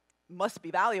 must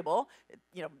be valuable.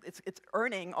 It's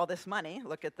earning all this money.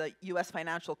 Look at the U.S.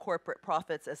 financial corporate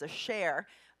profits as a share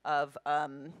of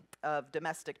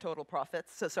domestic total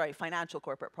profits. So sorry, financial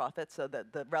corporate profits. So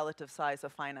that the relative size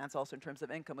of finance, also in terms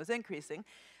of income, was increasing.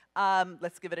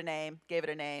 Let's give it a name. Gave it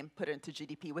a name. Put it into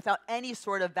GDP without any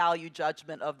sort of value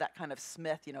judgment of that kind of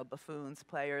Smith, buffoons,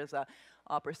 players,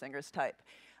 opera singers type.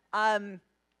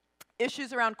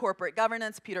 Issues around corporate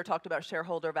governance. Peter talked about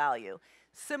shareholder value.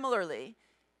 Similarly,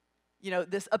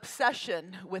 this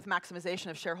obsession with maximization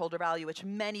of shareholder value, which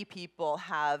many people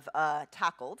have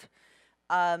tackled.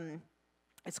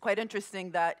 It's quite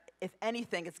interesting that, if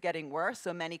anything, it's getting worse.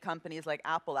 So many companies like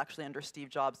Apple, actually under Steve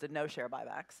Jobs, did no share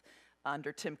buybacks.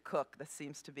 Under Tim Cook, that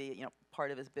seems to be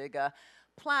part of his big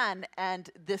plan. And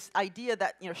this idea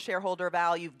that shareholder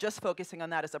value, just focusing on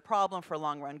that is a problem for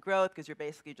long-run growth, because you're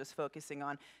basically just focusing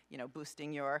on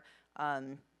boosting your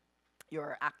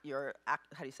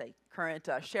current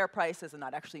share prices and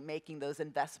not actually making those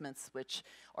investments, which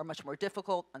are much more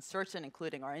difficult, uncertain,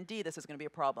 including R&D. This is going to be a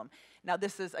problem. Now,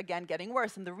 this is, again, getting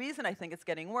worse. And the reason I think it's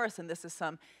getting worse, and this is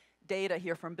some data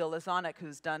here from Bill Lazanik,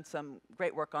 who's done some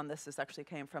great work on this. This actually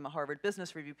came from a Harvard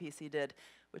Business Review piece he did,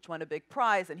 which won a big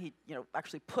prize. And he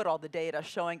actually put all the data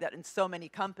showing that in so many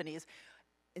companies,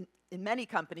 in many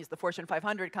companies, the Fortune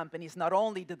 500 companies, not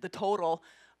only did the total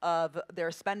of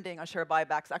their spending on share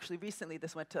buybacks, actually recently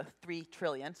this went to $3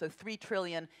 trillion. So $3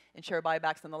 trillion in share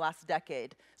buybacks in the last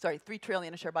decade. Sorry, $3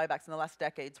 trillion in share buybacks in the last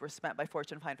decades were spent by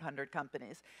Fortune 500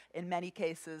 companies. In many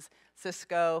cases,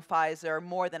 Cisco, Pfizer,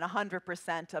 more than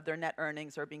 100% of their net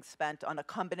earnings are being spent on a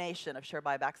combination of share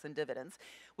buybacks and dividends.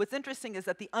 What's interesting is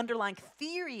that the underlying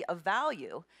theory of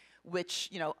value,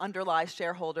 which underlies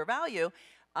shareholder value,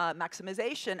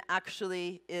 maximization,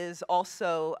 actually is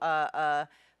also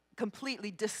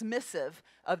completely dismissive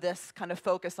of this kind of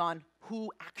focus on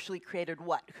who actually created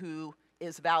what, who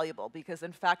is valuable. Because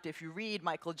in fact, if you read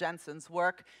Michael Jensen's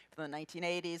work from the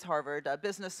 1980s, Harvard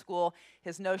Business School,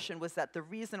 his notion was that the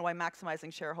reason why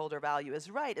maximizing shareholder value is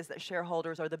right is that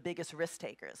shareholders are the biggest risk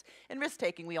takers. And risk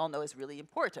taking, we all know, is really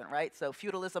important, right? So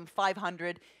feudalism,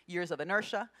 500 years of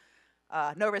inertia.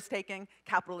 No risk-taking.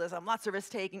 Capitalism, lots of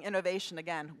risk-taking. Innovation,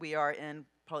 again, we are in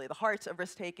probably the heart of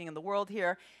risk-taking in the world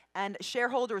here. And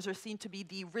shareholders are seen to be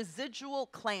the residual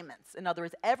claimants. In other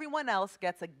words, everyone else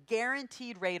gets a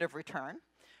guaranteed rate of return,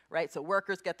 right? So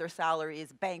workers get their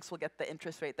salaries, banks will get the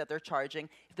interest rate that they're charging.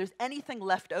 If there's anything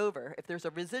left over, if there's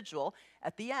a residual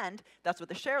at the end, that's what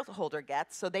the shareholder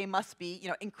gets. So they must be,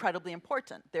 incredibly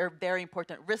important. They're very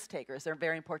important risk takers. They're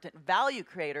very important value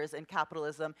creators in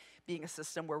capitalism, being a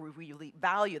system where we really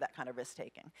value that kind of risk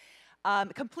taking.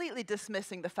 Completely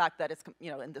dismissing the fact that it's,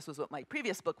 and this was what my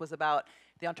previous book was about,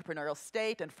 the entrepreneurial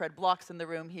state, and Fred Block's in the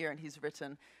room here, and he's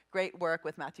written great work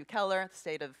with Matthew Keller, The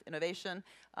State of Innovation,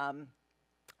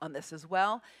 on this as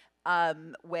well,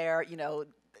 where,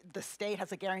 the state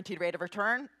has a guaranteed rate of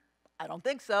return. I don't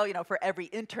think so. For every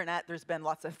internet, there's been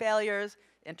lots of failures.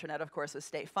 Internet, of course, was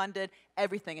state-funded.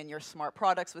 Everything in your smart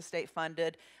products was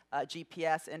state-funded.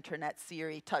 GPS, internet,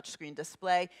 Siri, touchscreen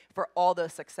display. For all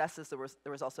those successes,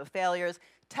 there was also failures.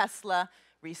 Tesla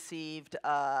received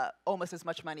almost as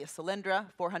much money as Solyndra,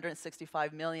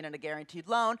 $465 million in a guaranteed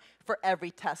loan. For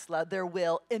every Tesla, there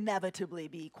will inevitably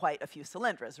be quite a few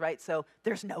Solyndras, right? So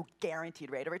there's no guaranteed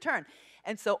rate of return.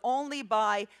 And so only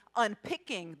by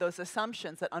unpicking those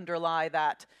assumptions that underlie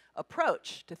that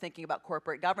approach to thinking about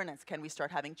corporate governance can we start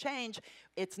having change.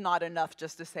 It's not enough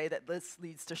just to say that this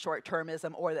leads to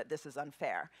short-termism or that this is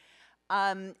unfair.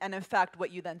 And in fact,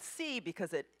 what you then see,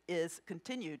 because it is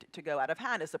continued to go out of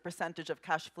hand, is the percentage of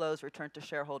cash flows returned to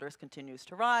shareholders continues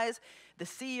to rise. The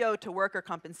CEO to worker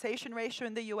compensation ratio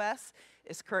in the US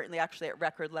is currently actually at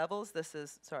record levels. This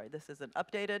isn't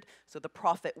updated. So the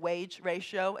profit wage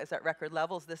ratio is at record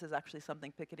levels. This is actually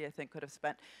something Piketty, I think, could have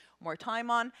spent more time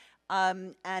on.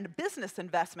 And business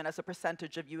investment as a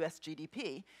percentage of US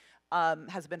GDP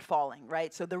has been falling,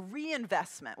 right? So the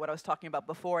reinvestment, what I was talking about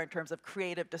before in terms of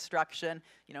creative destruction,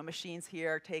 machines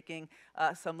here taking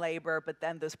some labor, but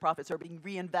then those profits are being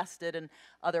reinvested in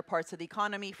other parts of the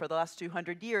economy for the last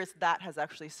 200 years, that has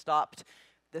actually stopped.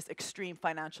 This extreme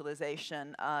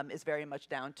financialization is very much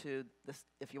down to this,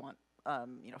 if you want,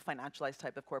 financialized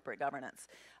type of corporate governance.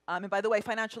 And by the way,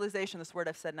 financialization, this word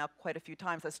I've said now quite a few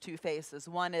times, has two faces.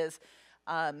 One is,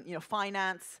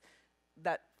 finance,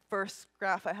 that first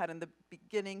graph I had in the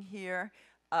beginning here,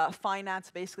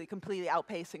 finance basically completely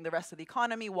outpacing the rest of the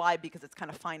economy. Why? Because it's kind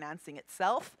of financing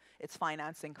itself. It's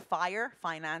financing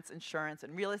finance, insurance,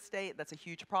 and real estate. That's a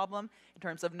huge problem in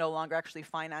terms of no longer actually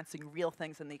financing real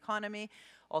things in the economy.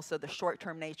 Also, the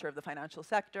short-term nature of the financial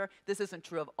sector. This isn't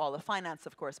true of all of finance,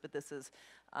 of course, but this is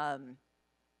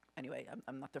Anyway,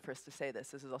 I'm not the first to say this.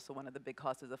 This is also one of the big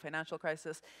causes of the financial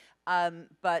crisis. And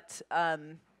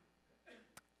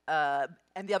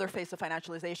the other phase of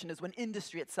financialization is when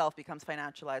industry itself becomes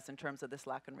financialized in terms of this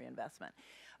lack in reinvestment.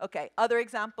 Okay, other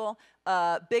example,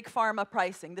 big pharma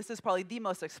pricing. This is probably the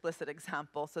most explicit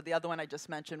example. So the other one I just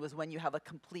mentioned was when you have a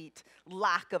complete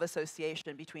lack of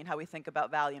association between how we think about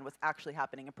value and what's actually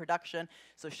happening in production.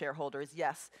 So shareholders,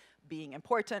 yes, being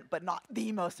important, but not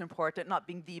the most important, not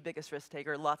being the biggest risk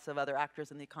taker, lots of other actors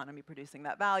in the economy producing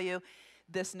that value.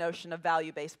 This notion of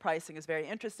value-based pricing is very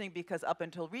interesting because up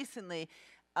until recently,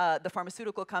 the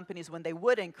pharmaceutical companies, when they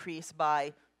would increase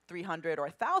by 300 or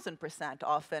 1,000%,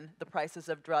 often the prices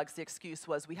of drugs, the excuse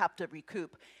was we have to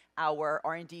recoup our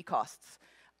R&D costs.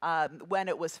 When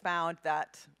it was found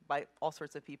that, by all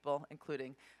sorts of people,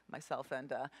 including myself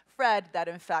and Fred, that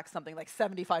in fact something like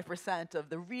 75% of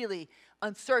the really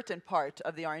uncertain part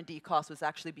of the R&D cost was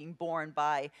actually being borne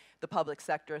by the public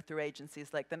sector through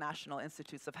agencies like the National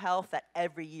Institutes of Health that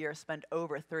every year spend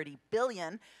over 30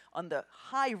 billion on the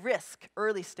high-risk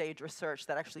early-stage research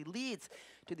that actually leads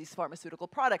to these pharmaceutical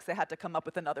products. They had to come up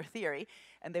with another theory,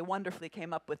 and they wonderfully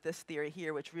came up with this theory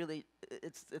here, which really,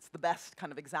 it's the best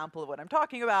kind of example of what I'm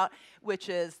talking about, which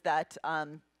is that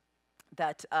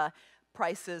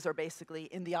prices are basically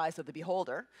in the eyes of the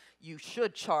beholder. You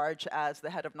should charge, as the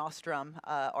head of Nostrum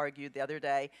argued the other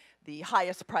day, the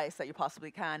highest price that you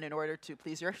possibly can in order to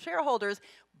please your shareholders.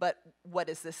 But what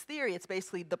is this theory? It's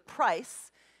basically the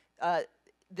price.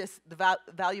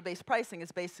 Value-based pricing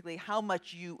is basically how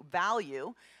much you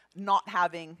value not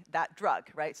having that drug,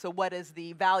 right? So what is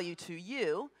the value to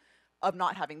you of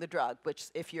not having the drug? Which,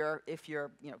 if your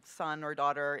son or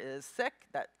daughter is sick,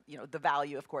 that the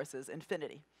value, of course, is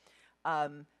infinity.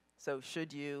 So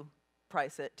should you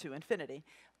price it to infinity?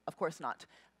 Of course not.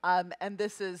 And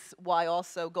this is why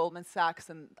also Goldman Sachs,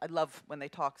 and I love when they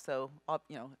talk so, how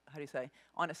do you say,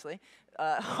 honestly,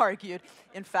 argued,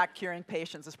 in fact, curing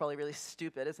patients is probably really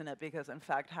stupid, isn't it? Because, in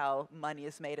fact, how money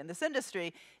is made in this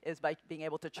industry is by being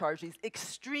able to charge these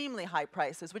extremely high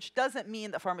prices, which doesn't mean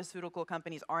that pharmaceutical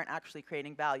companies aren't actually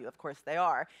creating value. Of course they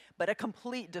are, but a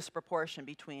complete disproportion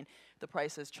between the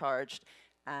prices charged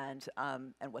and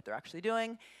what they're actually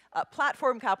doing.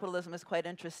 Platform capitalism is quite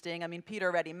interesting. I mean, Peter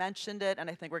already mentioned it, and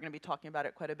I think we're going to be talking about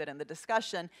it quite a bit in the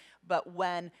discussion, but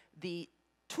when the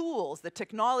tools, the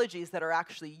technologies that are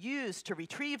actually used to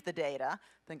retrieve the data,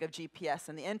 think of GPS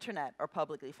and the internet, are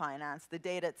publicly financed. The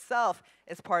data itself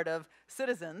is part of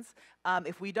citizens.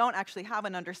 If we don't actually have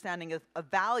an understanding of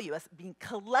value as being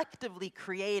collectively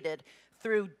created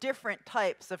through different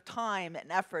types of time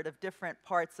and effort of different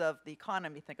parts of the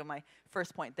economy. Think of my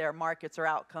first point there, markets are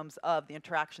outcomes of the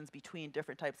interactions between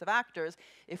different types of actors.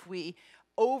 If we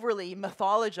overly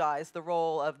mythologize the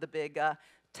role of the big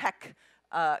tech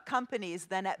companies,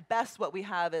 then at best what we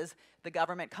have is the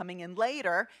government coming in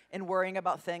later and worrying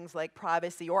about things like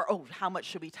privacy or, oh, how much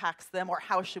should we tax them or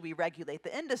how should we regulate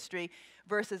the industry,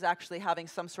 versus actually having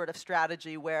some sort of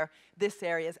strategy where this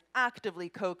area is actively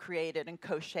co-created and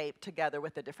co-shaped together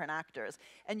with the different actors.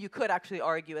 And you could actually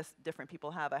argue, as different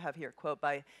people have, I have here a quote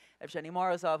by Evgeny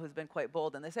Morozov, who's been quite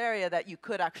bold in this area, that you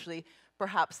could actually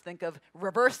perhaps think of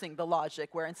reversing the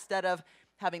logic, where instead of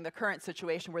having the current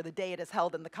situation where the data is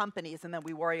held in the companies and then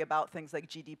we worry about things like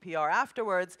GDPR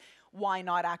afterwards, why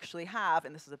not actually have,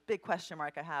 and this is a big question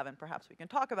mark I have, and perhaps we can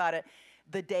talk about it,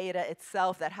 the data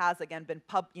itself that has, again, been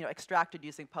extracted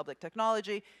using public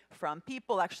technology from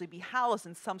people actually be housed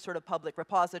in some sort of public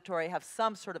repository, have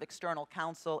some sort of external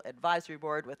council advisory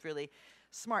board with really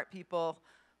smart people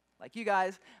like you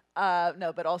guys,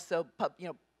 but also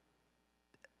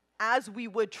as we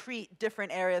would treat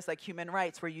different areas like human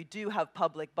rights, where you do have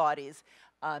public bodies,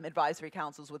 advisory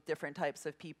councils with different types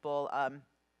of people,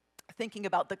 thinking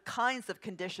about the kinds of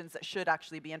conditions that should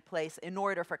actually be in place in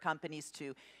order for companies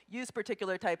to use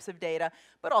particular types of data,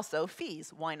 but also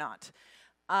fees, why not?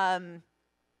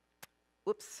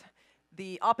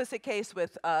 The opposite case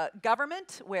with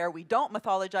government, where we don't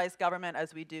mythologize government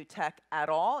as we do tech at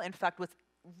all. In fact, what's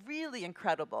really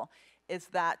incredible is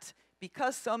that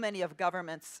because so many of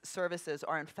government's services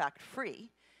are in fact free,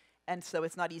 and so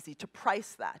it's not easy to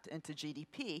price that into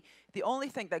GDP, the only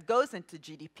thing that goes into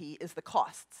GDP is the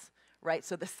costs, right?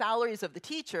 So the salaries of the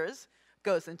teachers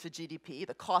goes into GDP,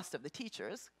 the cost of the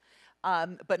teachers,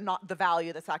 but not the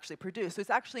value that's actually produced. So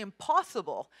it's actually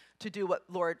impossible to do what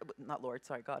Lloyd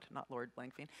Blankfein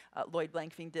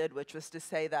did, which was to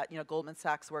say that Goldman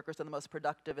Sachs workers are the most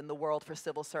productive in the world for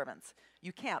civil servants.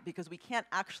 You can't, because we can't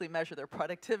actually measure their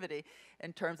productivity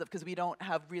in terms of, because we don't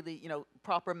have really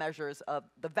proper measures of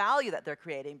the value that they're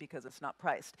creating because it's not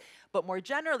priced. But more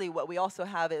generally, what we also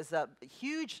have is a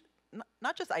huge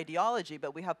not just ideology,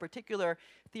 but we have particular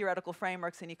theoretical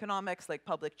frameworks in economics, like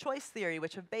public choice theory,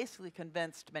 which have basically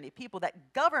convinced many people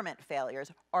that government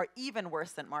failures are even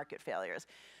worse than market failures.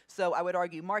 So I would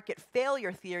argue market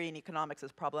failure theory in economics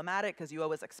is problematic because you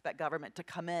always expect government to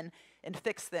come in and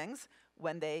fix things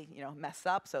when they mess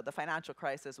up. So the financial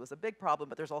crisis was a big problem,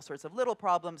 but there's all sorts of little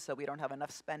problems. So we don't have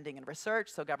enough spending and research,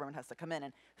 so government has to come in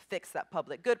and fix that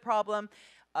public good problem.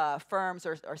 Firms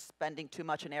are spending too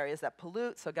much in areas that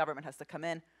pollute, so government has to come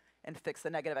in and fix the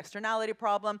negative externality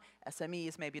problem.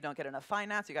 SMEs maybe don't get enough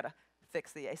finance. You got to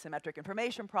fix the asymmetric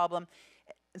information problem.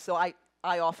 So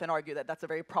I often argue that that's a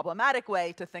very problematic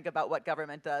way to think about what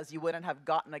government does. You wouldn't have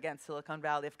gotten against Silicon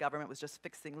Valley if government was just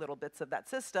fixing little bits of that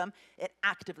system. It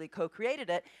actively co-created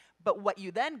it. But what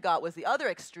you then got was the other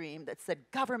extreme that said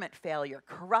government failure,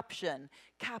 corruption,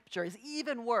 capture is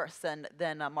even worse than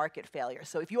market failure.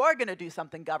 So if you are going to do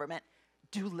something government,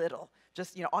 do little.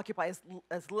 Just occupy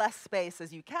as less space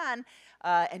as you can,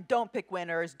 and don't pick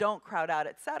winners, don't crowd out,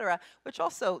 et cetera, which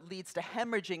also leads to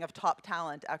hemorrhaging of top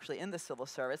talent actually in the civil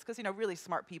service, because really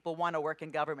smart people want to work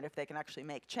in government if they can actually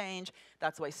make change.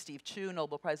 That's why Steve Chu,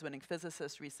 Nobel Prize-winning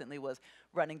physicist, recently was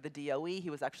running the DOE. He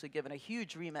was actually given a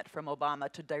huge remit from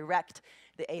Obama to direct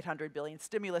the $800 billion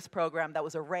stimulus program. That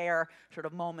was a rare sort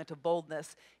of moment of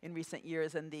boldness in recent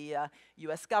years in the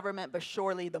US government, but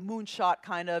surely the moonshot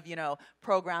kind of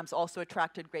programs also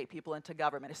attracted great people into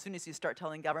government. As soon as you start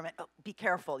telling government, oh, be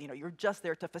careful, you're just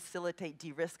there to facilitate,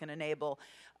 de-risk, and enable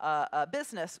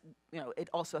business, it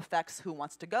also affects who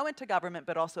wants to go into government,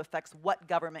 but also affects what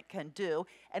government can do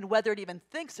and whether it even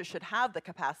thinks it should have the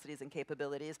capacities and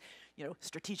capabilities,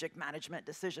 strategic management,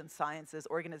 decision sciences,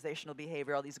 organizational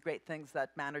behavior, all these great things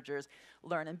that managers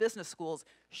learn in business schools.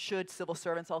 Should civil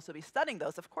servants also be studying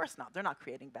those? Of course not. They're not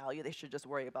creating value. They should just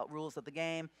worry about rules of the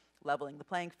game, leveling the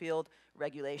playing field,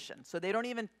 regulation. So they don't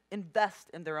even invest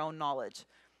in their own knowledge,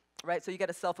 right? So you get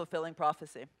a self-fulfilling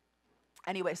prophecy.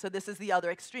 Anyway, so this is the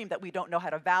other extreme, that we don't know how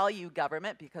to value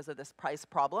government because of this price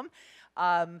problem.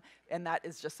 And that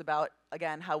is just about,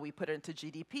 again, how we put it into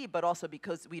GDP, but also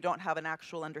because we don't have an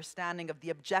actual understanding of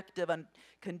the objective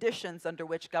conditions under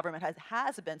which government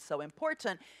has been so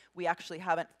important. We actually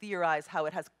haven't theorized how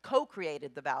it has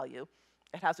co-created the value.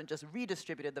 It hasn't just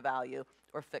redistributed the value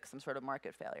or fixed some sort of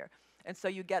market failure. And so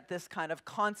you get this kind of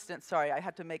constant, sorry, I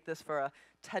had to make this for a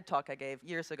TED talk I gave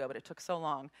years ago, but it took so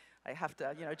long. I have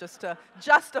to, just to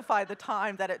justify the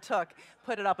time that it took,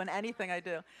 put it up on anything I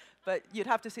do. But you'd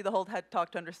have to see the whole TED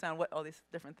talk to understand what all these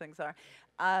different things are.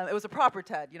 It was a proper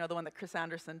TED, the one that Chris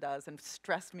Anderson does, and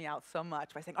stressed me out so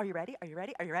much by saying, are you ready? Are you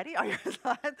ready? Are you ready? Are you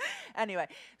ready? Anyway,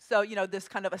 so, this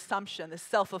kind of assumption, this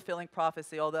self-fulfilling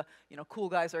prophecy, all the, cool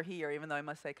guys are here, even though I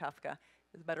must say Kafka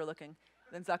is better looking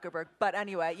than Zuckerberg. But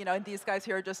anyway, and these guys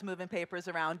here are just moving papers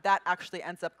around. That actually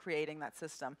ends up creating that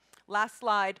system. Last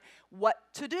slide, what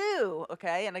to do,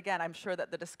 okay? And again, I'm sure that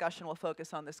the discussion will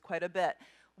focus on this quite a bit.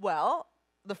 Well,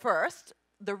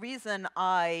 the reason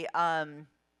I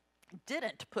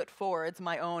didn't put forward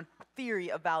my own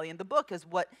theory of value in the book is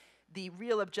what the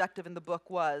real objective in the book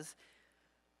was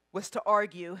to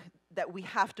argue that we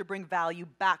have to bring value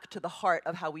back to the heart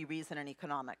of how we reason in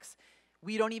economics.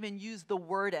 We don't even use the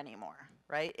word anymore,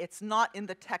 right? It's not in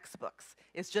the textbooks.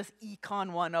 It's just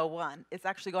Econ 101. It's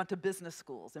actually gone to business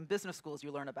schools. In business schools,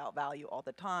 you learn about value all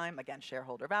the time. Again,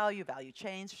 shareholder value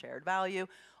chains, shared value,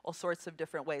 all sorts of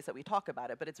different ways that we talk about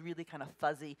it. But it's really kind of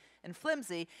fuzzy and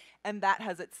flimsy. And that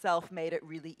has itself made it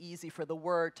really easy for the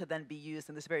word to then be used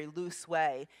in this very loose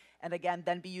way. And again,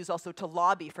 then be used also to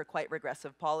lobby for quite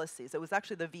regressive policies. It was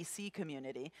actually the VC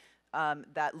community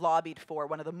that lobbied for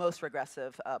one of the most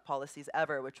regressive policies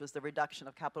ever, which was the reduction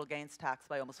of capital gains tax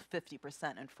by almost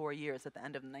 50% in 4 years at the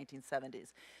end of the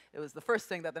 1970s. It was the first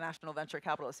thing that the National Venture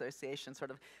Capital Association sort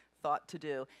of thought to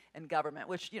do in government,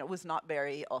 which was not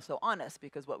very also honest,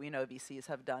 because what we know VCs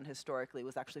have done historically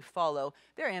was actually follow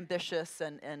very ambitious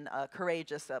and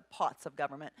courageous pots of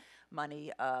government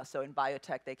money. So in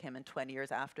biotech, they came in 20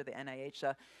 years after the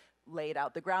NIH laid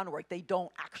out the groundwork. They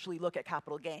don't actually look at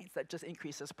capital gains. That just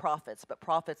increases profits. But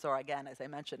profits are, again, as I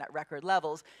mentioned, at record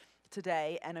levels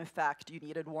today. And in fact, you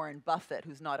needed Warren Buffett,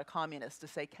 who's not a communist, to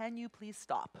say, can you please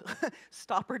stop?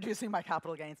 Stop reducing my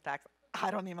capital gains tax. I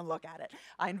don't even look at it.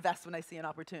 I invest when I see an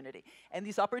opportunity. And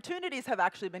these opportunities have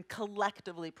actually been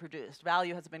collectively produced.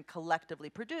 Value has been collectively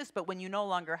produced, but when you no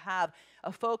longer have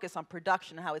a focus on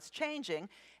production and how it's changing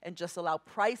and just allow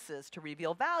prices to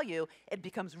reveal value, it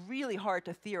becomes really hard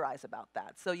to theorize about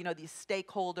that. So, these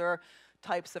stakeholder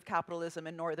types of capitalism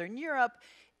in Northern Europe,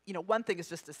 one thing is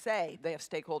just to say they have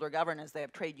stakeholder governance, they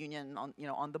have trade union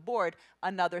on the board.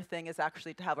 Another thing is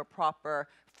actually to have a proper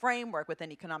framework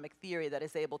within economic theory that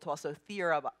is able to also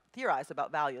theorize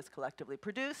about value as collectively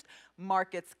produced.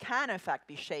 Markets can, in fact,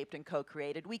 be shaped and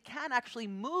co-created. We can actually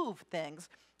move things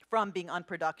from being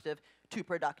unproductive to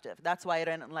productive. That's why I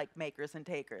don't like makers and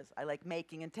takers. I like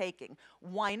making and taking.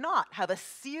 Why not have a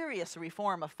serious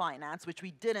reform of finance, which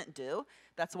we didn't do?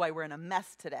 That's why we're in a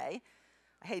mess today.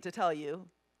 I hate to tell you,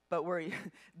 but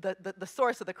the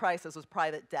source of the crisis was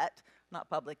private debt, not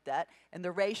public debt. And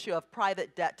the ratio of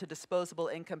private debt to disposable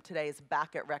income today is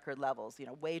back at record levels.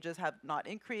 Wages have not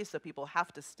increased, so people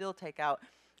have to still take out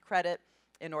credit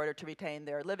in order to retain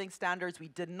their living standards. We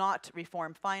did not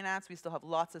reform finance. We still have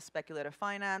lots of speculative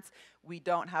finance. We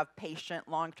don't have patient,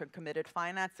 long-term committed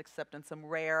finance, except in some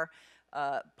rare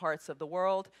parts of the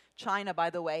world. China,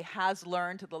 by the way, has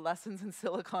learned the lessons in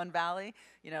Silicon Valley.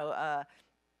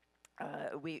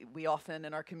 We often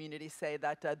in our community say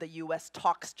that the US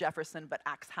talks Jefferson but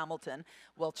acts Hamilton.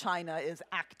 Well, China is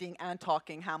acting and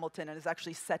talking Hamilton and is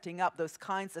actually setting up those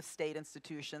kinds of state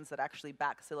institutions that actually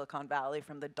back Silicon Valley,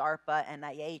 from the DARPA,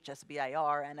 NIH,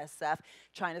 SBIR, NSF.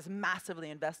 China's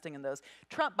massively investing in those.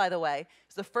 Trump, by the way,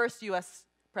 is the first US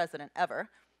president ever.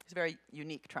 He's very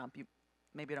unique, Trump.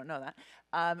 Maybe you don't know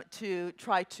that, to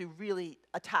try to really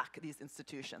attack these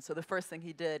institutions. So the first thing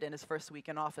he did in his first week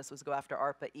in office was go after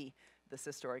ARPA-E, the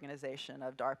sister organization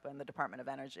of DARPA and the Department of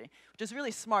Energy, which is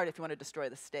really smart if you want to destroy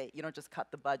the state. You don't just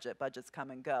cut the budget. Budgets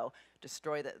come and go.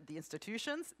 Destroy the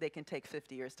institutions. They can take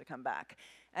 50 years to come back.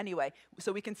 Anyway,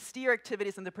 so we can steer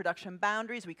activities in the production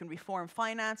boundaries. We can reform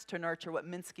finance to nurture what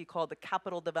Minsky called the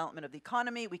capital development of the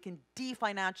economy. We can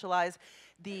definancialize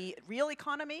the real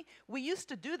economy. We used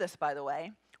to do this, by the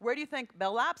way. Where do you think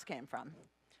Bell Labs came from?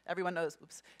 Everyone knows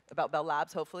about Bell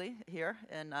Labs, hopefully, here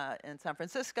in San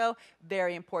Francisco.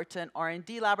 Very important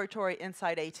R&D laboratory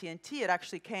inside AT&T. It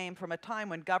actually came from a time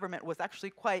when government was actually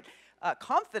quite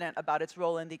confident about its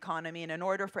role in the economy, and in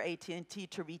order for AT&T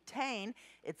to retain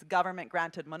its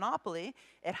government-granted monopoly,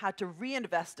 it had to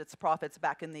reinvest its profits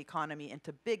back in the economy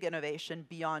into big innovation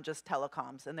beyond just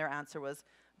telecoms, and their answer was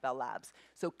Bell Labs.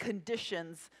 So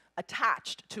conditions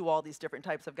attached to all these different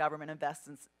types of government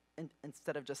investments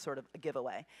instead of just sort of a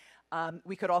giveaway.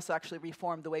 We could also actually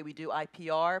reform the way we do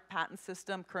IPR patent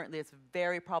system. Currently, it's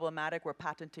very problematic. We're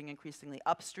patenting increasingly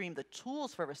upstream. The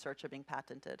tools for research are being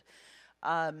patented.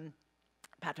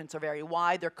 Patents are very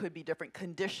wide. There could be different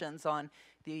conditions on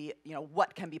the,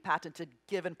 what can be patented,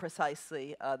 given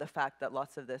precisely the fact that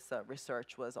lots of this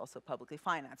research was also publicly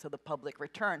financed. So the public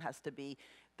return has to be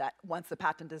that once the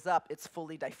patent is up, it's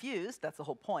fully diffused. That's the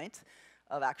whole point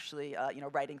of actually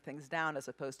writing things down, as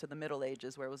opposed to the Middle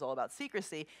Ages where it was all about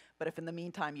secrecy. But if in the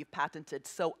meantime you've patented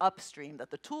so upstream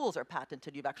that the tools are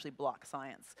patented, you've actually blocked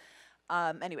science.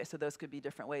 Anyway, so those could be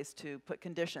different ways to put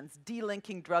conditions.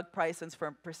 Delinking drug prices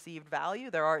from perceived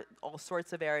value. There are all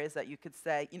sorts of areas that you could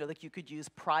say, like you could use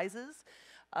prizes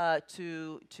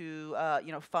to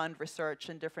fund research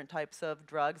in different types of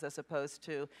drugs, as opposed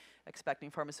to expecting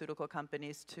pharmaceutical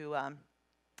companies to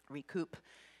recoup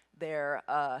their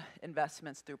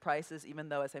investments through prices, even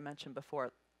though, as I mentioned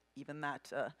before, even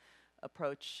that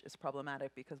approach is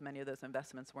problematic because many of those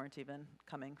investments weren't even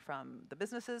coming from the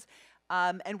businesses.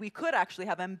 And we could actually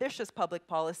have ambitious public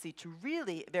policy to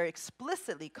really very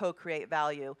explicitly co-create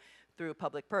value through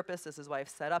public purpose. This is why I've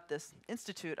set up this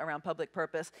institute around public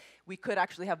purpose. We could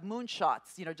actually have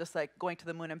moonshots, just like going to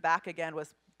the moon and back again was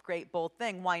a great, bold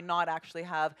thing. Why not actually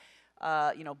have,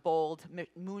 bold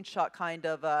moonshot kind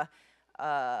of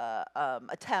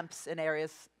attempts in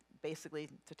areas basically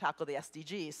to tackle the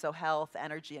SDGs, so health,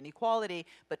 energy, and equality,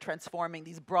 but transforming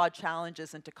these broad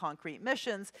challenges into concrete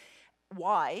missions.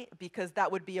 Why? Because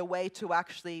that would be a way to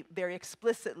actually very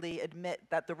explicitly admit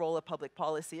that the role of public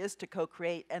policy is to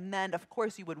co-create, and then, of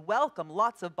course, you would welcome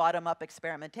lots of bottom-up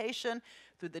experimentation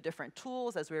through the different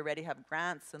tools, as we already have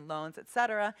grants and loans, et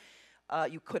cetera.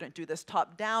 You couldn't do this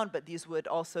top-down, but these would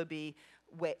also be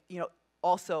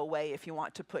also a way, if you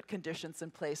want to put conditions in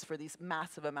place for these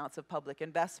massive amounts of public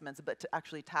investments, but to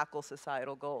actually tackle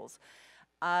societal goals.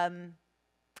 And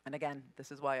again,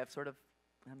 this is why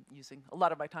I'm using a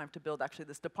lot of my time to build actually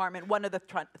this department. One of the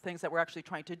things that we're actually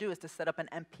trying to do is to set up an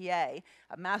MPA,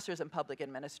 a Master's in Public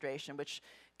Administration, which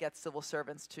gets civil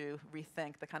servants to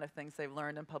rethink the kind of things they've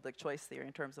learned in public choice theory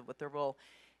in terms of what their role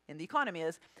in the economy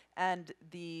is. And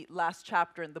the last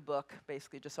chapter in the book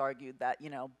basically just argued that,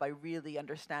 by really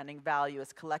understanding value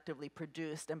as collectively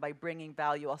produced and by bringing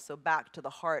value also back to the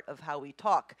heart of how we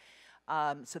talk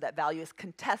so that value is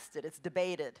contested, it's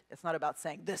debated. It's not about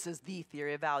saying, this is the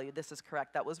theory of value, this is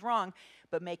correct, that was wrong,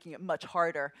 but making it much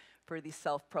harder for these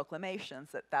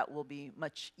self-proclamations that will be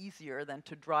much easier than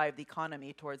to drive the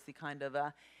economy towards the kind of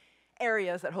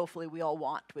areas that hopefully we all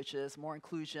want, which is more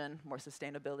inclusion, more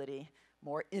sustainability,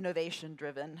 more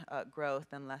innovation-driven growth,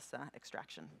 and less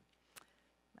extraction.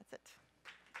 That's it.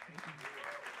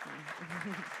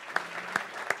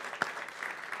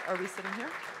 Are we sitting here?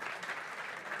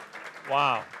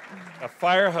 Wow, a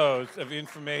fire hose of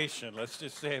information, let's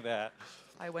just say that.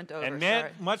 I went over, and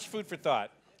sorry. much food for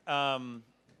thought.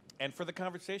 And for the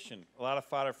conversation, a lot of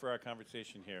fodder for our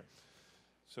conversation here.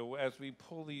 So as we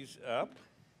pull these up,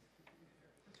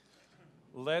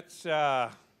 let's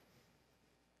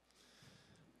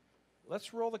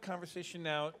roll the conversation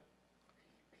now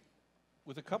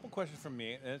with a couple questions from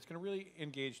me, and it's going to really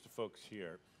engage the folks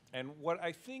here. And what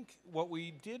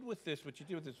you did with this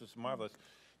was marvelous,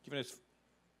 giving us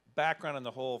background on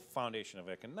the whole foundation of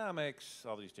economics,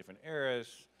 all these different eras,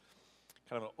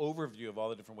 kind of an overview of all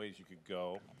the different ways you could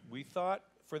go. We thought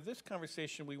for this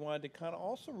conversation, we wanted to kind of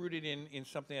also root it in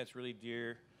something that's really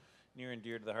near and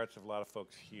dear to the hearts of a lot of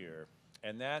folks here.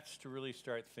 And that's to really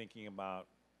start thinking about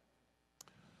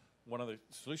one other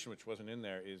solution, which wasn't in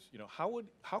there, is how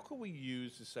could we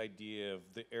use this idea of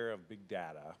the era of big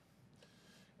data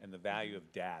and the value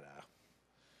of data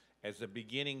as a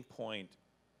beginning point,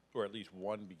 or at least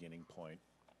one beginning point,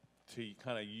 to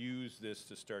kind of use this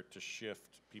to start to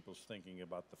shift people's thinking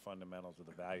about the fundamentals of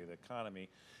the value of the economy,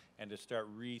 and to start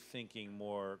rethinking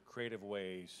more creative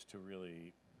ways to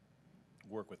really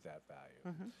work with that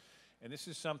value. Mm-hmm. And this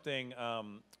is something,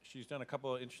 she's done a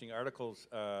couple of interesting articles.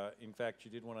 In fact, she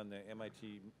did one on the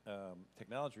MIT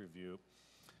Technology Review,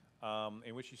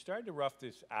 in which she started to rough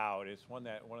this out. It's one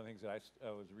of the things that I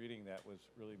was reading that was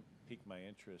really piqued my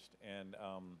interest. And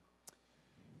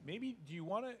maybe, do you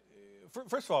want to,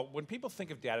 first of all, when people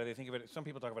think of data, they think of it, some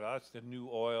people talk about, it's the new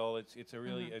oil, it's a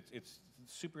really, Mm-hmm. it's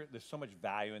super, there's so much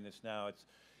value in this now,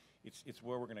 it's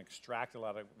where we're going to extract a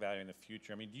lot of value in the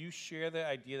future. I mean, do you share the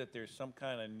idea that there's some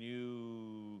kind of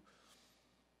new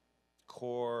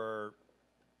core,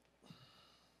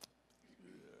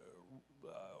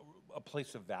 a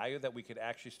place of value that we could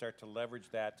actually start to leverage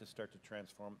that to start to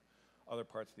transform other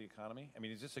parts of the economy? I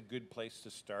mean, is this a good place to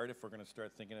start if we're going to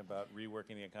start thinking about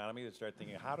reworking the economy, to start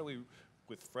thinking, how do we,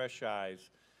 with fresh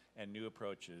eyes and new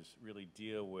approaches, really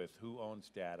deal with who owns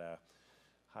data,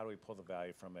 how do we pull the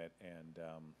value from it, and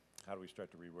how do we start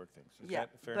to rework things? Is that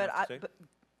fair enough to say?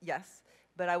 Yes,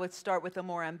 but I would start with a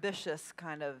more ambitious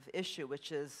kind of issue,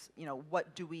 which is, what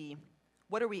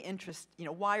are we interested,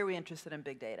 why are we interested in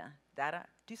big data? Data?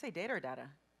 Do you say data or data?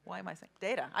 Why am I saying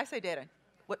data? I say data.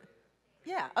 What?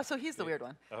 Yeah. Oh, so he's the weird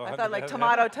one. Oh, I thought like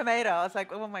tomato. I was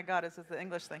like, oh my God, is this the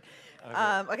English thing?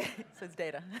 Okay. Okay, so it's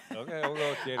data. Okay, we'll go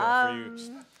with data for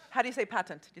you. How do you say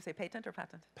patent? Do you say patent or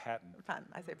patent? Patent. Patent.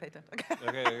 I say patent. Okay.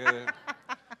 Okay.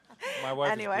 My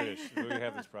wife Anyway. is British. We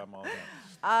have this problem all the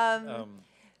time.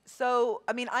 So,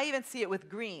 I mean, I even see it with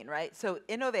green, right? So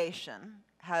innovation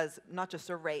has not just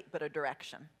a rate, but a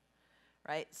direction,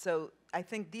 right? So I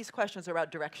think these questions are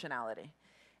about directionality.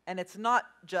 And it's not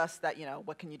just that,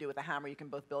 what can you do with a hammer? You can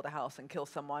both build a house and kill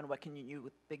someone. What can you do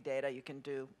with big data? You can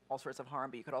do all sorts of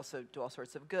harm, but you could also do all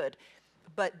sorts of good.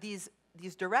 But these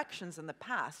directions in the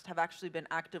past have actually been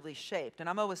actively shaped. And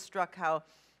I'm always struck how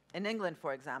in England,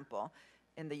 for example,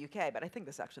 in the UK, but I think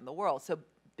this is actually in the world, so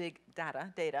big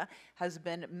data has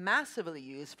been massively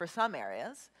used for some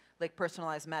areas, like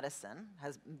personalized medicine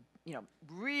has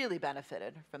really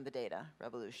benefited from the data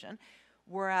revolution,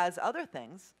 whereas other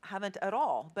things haven't at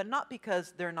all, but not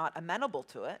because they're not amenable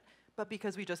to it, but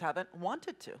because we just haven't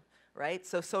wanted to, right?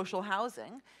 So social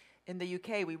housing, in the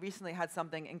UK, we recently had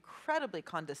something incredibly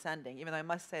condescending, even though I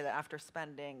must say that after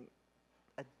spending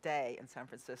a day in San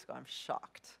Francisco, I'm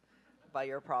shocked by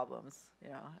your problems,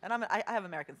 And I have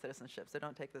American citizenship, so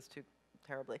don't take this too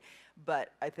terribly.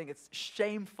 But I think it's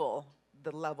shameful,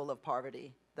 the level of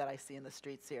poverty that I see in the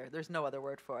streets here. There's no other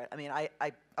word for it. I mean, I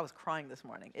was crying this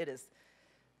morning. It is,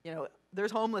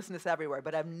 there's homelessness everywhere,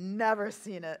 but I've never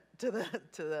seen it to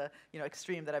the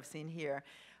extreme that I've seen here.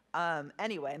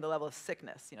 Anyway, and the level of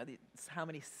sickness, how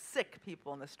many sick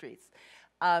people in the streets.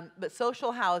 But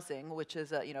social housing, which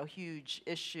is a huge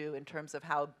issue in terms of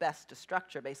how best to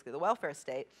structure basically the welfare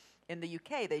state, in the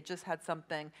UK they just had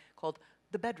something called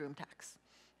the bedroom tax.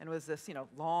 And it was this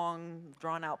long,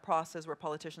 drawn-out process where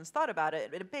politicians thought about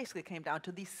it. It basically came down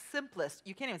to the simplest,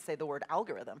 you can't even say the word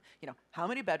algorithm. How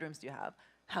many bedrooms do you have?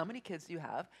 How many kids do you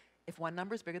have? If one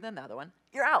number is bigger than the other one,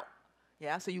 you're out.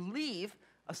 Yeah, so you leave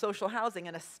a social housing,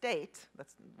 an estate,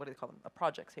 that's what do they call them,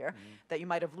 projects here, that you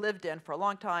might have lived in for a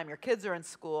long time, your kids are in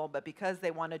school, but because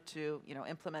they wanted to,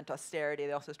 implement austerity,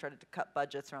 they also started to cut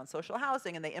budgets around social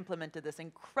housing, and they implemented this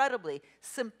incredibly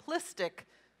simplistic,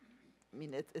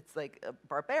 it's like a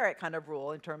barbaric kind of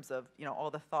rule in terms of,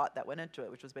 all the thought that went into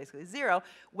it, which was basically zero,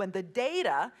 when the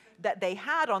data that they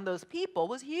had on those people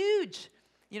was huge.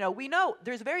 We know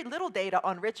there's very little data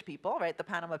on rich people, right? The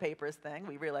Panama Papers thing,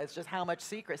 we realized just how much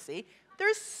secrecy.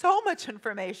 There's so much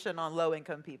information on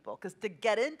low-income people, because to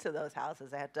get into those houses,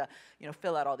 they had to,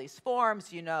 fill out all these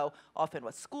forms, often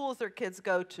what schools their kids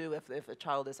go to, if a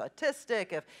child is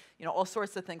autistic, if, all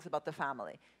sorts of things about the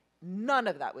family. None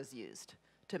of that was used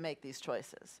to make these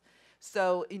choices.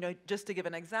 So, just to give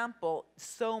an example,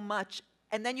 so much,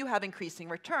 and then you have increasing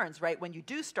returns, right? When you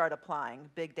do start applying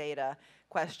big data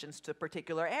questions to a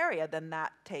particular area, then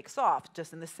that takes off,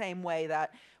 just in the same way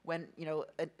that when,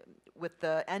 with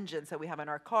the engines that we have in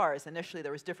our cars, initially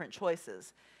there was different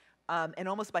choices. And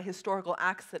almost by historical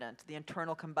accident, the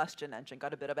internal combustion engine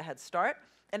got a bit of a head start,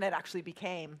 and it actually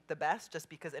became the best just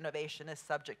because innovation is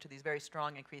subject to these very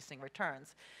strong increasing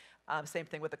returns. Same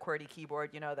thing with the QWERTY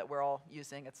keyboard, that we're all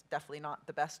using. It's definitely not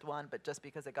the best one, but just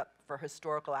because it got, for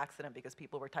historical accident, because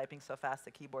people were typing so fast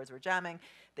the keyboards were jamming,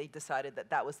 they decided that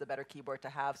that was the better keyboard to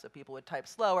have, so people would type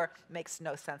slower. Makes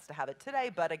no sense to have it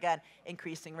today, but again,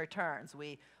 increasing returns.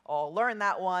 We all learned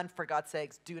that one. For God's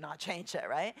sakes, do not change it,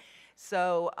 right?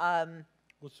 So,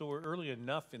 well, so we're early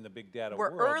enough in the big data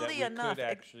we're world early that we enough. could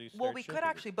actually start Well, we could shifting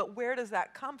actually, but where does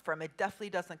that come from? It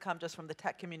definitely doesn't come just from the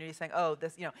tech community saying, oh,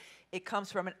 this, it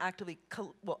comes from an actively,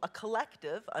 a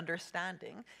collective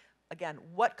understanding. Again,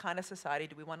 what kind of society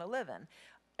do we want to live in?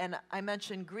 And I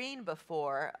mentioned green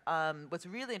before. What's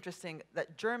really interesting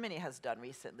that Germany has done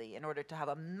recently in order to have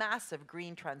a massive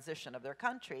green transition of their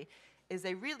country is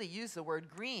they really use the word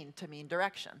green to mean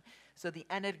direction. So the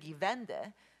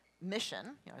Energiewende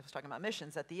mission, I was talking about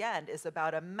missions at the end, is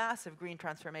about a massive green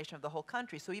transformation of the whole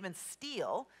country. So even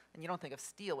steel, and you don't think of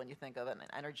steel when you think of an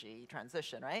energy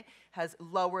transition, right, has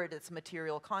lowered its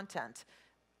material content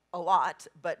a lot,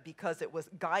 but because it was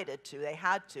guided to, they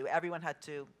had to, everyone had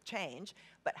to change.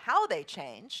 But how they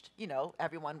changed,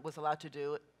 everyone was allowed to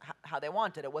do how they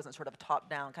wanted. It wasn't sort of a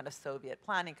top-down kind of Soviet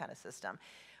planning kind of system.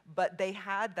 But they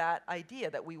had that idea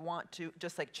that we want to,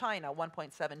 just like China,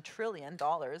 $1.7 trillion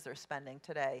they're spending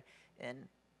today in,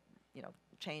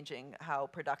 changing how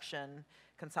production,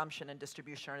 consumption, and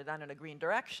distribution are done in a green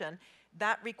direction.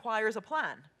 That requires a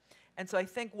plan. And so I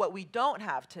think what we don't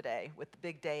have today with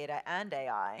big data and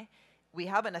AI, we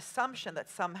have an assumption that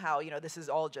somehow, this is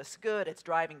all just good, it's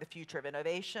driving the future of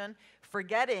innovation,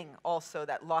 forgetting also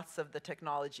that lots of the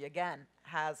technology, again,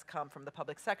 has come from the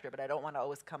public sector, but I don't want to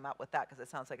always come out with that because it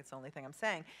sounds like it's the only thing I'm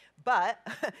saying. But,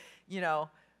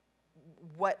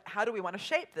 how do we want to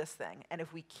shape this thing? And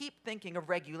if we keep thinking of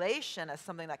regulation as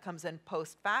something that comes in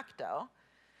post facto,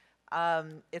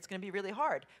 it's going to be really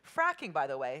hard. Fracking, by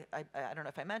the way, I don't know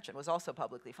if I mentioned, was also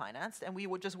publicly financed, and we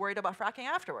were just worried about fracking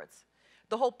afterwards.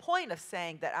 The whole point of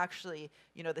saying that actually,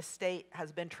 the state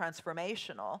has been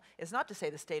transformational is not to say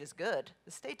the state is good.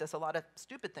 The state does a lot of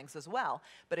stupid things as well.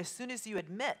 But as soon as you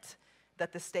admit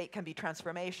that the state can be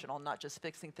transformational, not just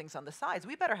fixing things on the sides,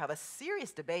 we better have a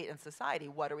serious debate in society.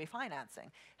 What are we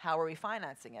financing? How are we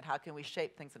financing it? How can we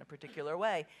shape things in a particular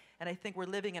way? And I think we're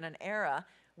living in an era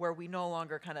where we no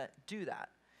longer kind of do that.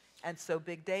 And so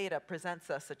big data presents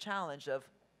us a challenge of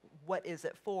what is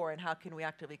it for and how can we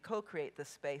actively co-create this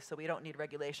space so we don't need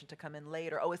regulation to come in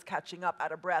later, always catching up,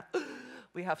 out of breath.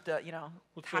 We have to,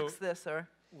 tax this or...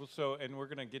 Well, so, and we're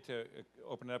going to get to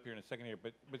open it up here in a second here,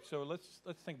 but so let's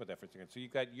think about that for a second. So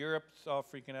you've got Europe's all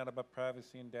freaking out about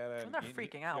privacy and data. I'm not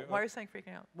freaking out. Why are you saying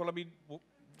freaking out? Well, I mean,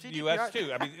 the U.S.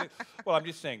 too. I mean, well, I'm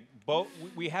just saying,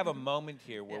 we have a moment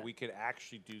here where we could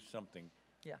actually do something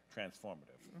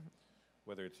transformative.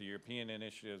 Whether it's the European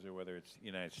initiatives or whether it's the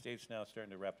United States now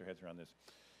starting to wrap their heads around this.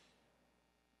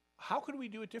 How could we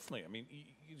do it differently? I mean,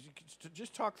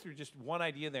 just talk through just one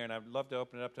idea there, and I'd love to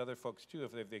open it up to other folks too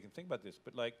if they can think about this.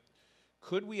 But like,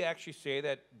 could we actually say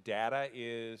that data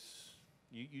is,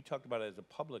 you talked about it as a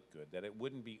public good, that it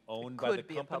wouldn't be owned by the company? It could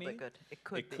be a public good.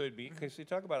 It could be. Because you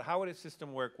talk about how would a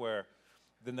system work where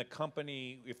then the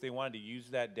company, if they wanted to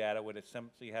use that data, would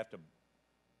essentially have to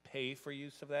pay for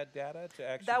use of that data to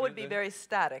actually? That would be very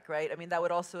static, right? I mean, that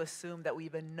would also assume that we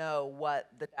even know what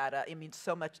the data. I mean,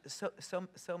 so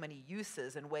many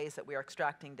uses and ways that we are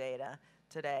extracting data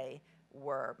today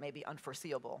were maybe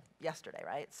unforeseeable yesterday,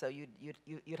 right? So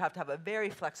you'd have to have a very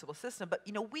flexible system. But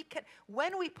we can,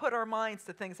 when we put our minds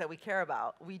to things that we care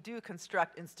about, we do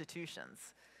construct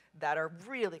institutions that are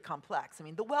really complex. I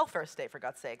mean, the welfare state, for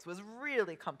God's sakes, was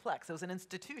really complex. It was an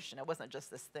institution. It wasn't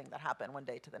just this thing that happened one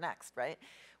day to the next, right?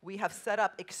 We have set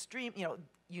up extreme,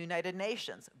 United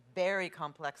Nations, very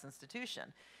complex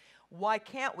institution. Why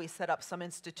can't we set up some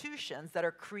institutions that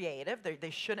are creative? They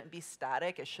shouldn't be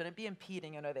static. It shouldn't be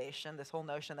impeding innovation. This whole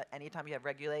notion that anytime you have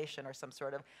regulation or some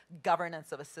sort of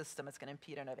governance of a system, it's going to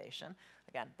impede innovation.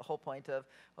 Again, the whole point of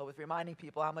with reminding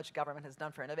people how much government has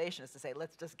done for innovation is to say,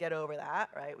 let's just get over that,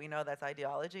 right? We know that's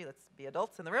ideology. Let's be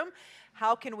adults in the room.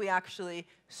 How can we actually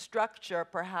structure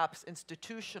perhaps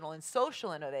institutional and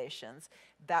social innovations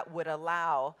that would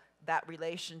allow that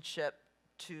relationship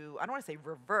to, I don't want to say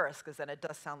reverse, because then it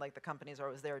does sound like the companies are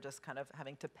always there just kind of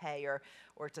having to pay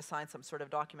or to sign some sort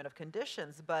of document of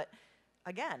conditions. But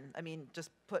again, I mean, just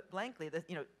put blankly, that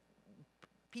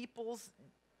people's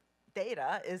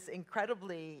data is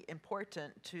incredibly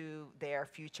important to their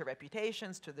future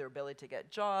reputations, to their ability to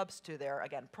get jobs, to their,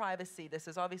 again, privacy. This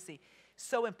is obviously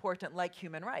so important, like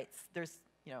human rights. There's,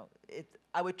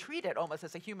 I would treat it almost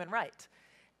as a human right,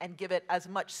 and give it as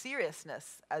much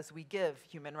seriousness as we give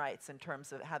human rights in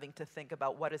terms of having to think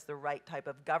about what is the right type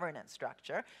of governance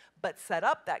structure, but set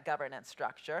up that governance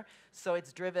structure so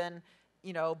it's driven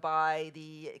by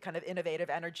the kind of innovative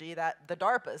energy that the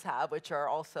DARPAs have, which are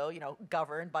also,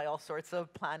 governed by all sorts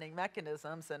of planning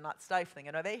mechanisms and not stifling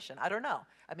innovation. I don't know.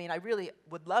 I mean, I really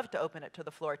would love to open it to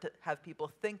the floor to have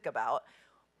people think about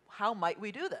how might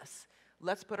we do this?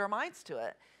 Let's put our minds to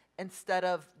it. Instead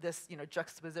of this,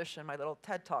 juxtaposition, my little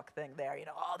TED Talk thing there,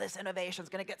 all this innovation is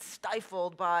going to get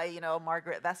stifled by,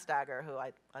 Margaret Vestager, who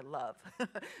I love.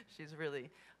 She's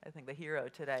really, I think, the hero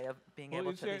today of being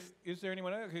able to. Is there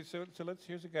anyone else? Okay, so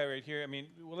here's a guy right here. I mean,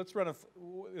 well, let's run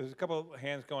there's a couple of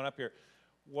hands going up here.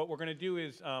 What we're going to do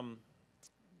is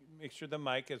make sure the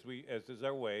mic, as is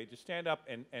our way, just stand up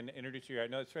and introduce you. I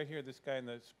know it's right here, this guy in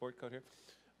the sport coat here.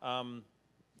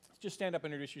 Just stand up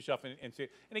and introduce yourself and say,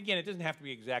 and again, it doesn't have to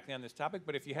be exactly on this topic,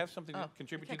 but if you have something to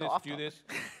contribute to this, do this.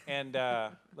 And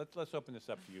let's open this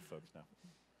up to you folks now.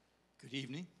 Good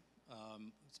evening.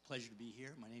 It's a pleasure to be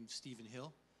here. My name's Stephen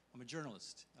Hill. I'm a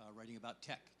journalist writing about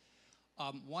tech.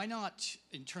 Why not,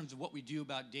 in terms of what we do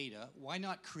about data, why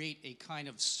not create a kind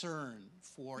of CERN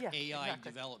for AI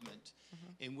development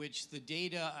in which the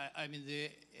data, I mean, the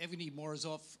Evgeny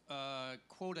Morozov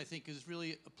quote, I think, is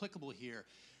really applicable here.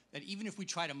 That even if we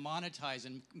try to monetize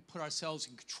and put ourselves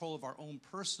in control of our own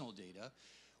personal data,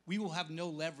 we will have no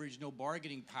leverage, no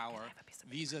bargaining power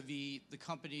vis-a-vis the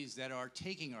companies that are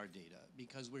taking our data,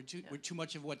 because we're too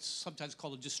much of what's sometimes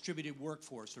called a distributed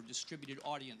workforce or distributed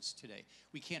audience today.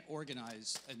 We can't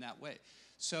organize in that way.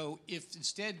 So if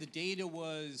instead the data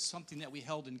was something that we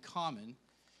held in common,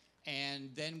 and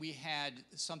then we had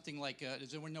something like,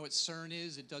 does anyone know what CERN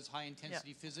is? It does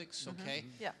high-intensity physics, okay?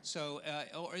 Yeah. So,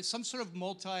 or some sort of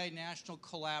multinational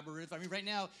collaborative. I mean, right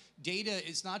now, data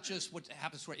is not just what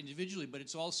happens to us individually, but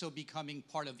it's also becoming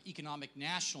part of economic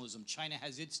nationalism. China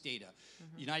has its data.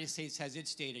 The United States has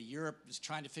its data. Europe is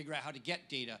trying to figure out how to get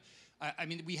data. I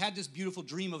mean, we had this beautiful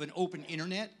dream of an open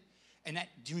internet, and that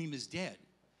dream is dead.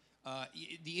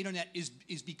 The internet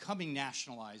is becoming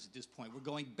nationalized at this point. We're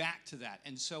going back to that.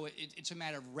 And so it's a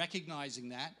matter of recognizing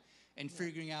that and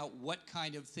figuring out what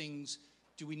kind of things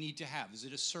do we need to have. Is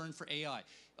it a CERN for AI?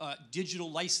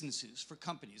 Digital licenses for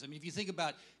companies. I mean, if you think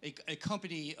about a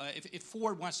company, if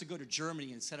Ford wants to go to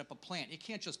Germany and set up a plant, it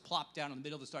can't just plop down in the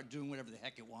middle and start doing whatever the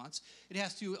heck it wants. It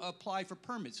has to apply for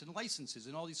permits and licenses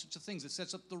and all these sorts of things. It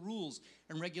sets up the rules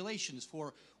and regulations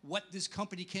for what this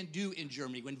company can do in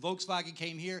Germany. When Volkswagen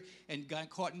came here and got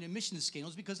caught in emissions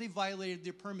scandals because they violated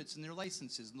their permits and their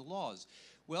licenses and the laws.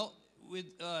 Well, with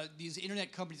these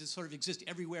internet companies that sort of exist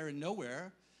everywhere and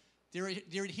nowhere, they're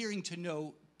adhering to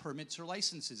no permits or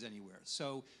licenses anywhere.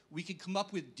 So we could come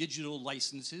up with digital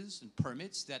licenses and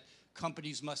permits that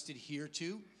companies must adhere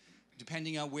to,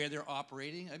 depending on where they're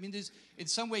operating. I mean, in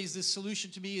some ways, this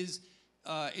solution to me is,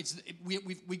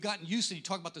 we've gotten used to, you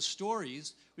talk about the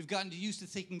stories, we've gotten used to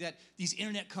thinking that these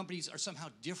internet companies are somehow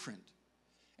different.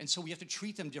 And so we have to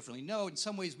treat them differently. No, in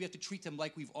some ways, we have to treat them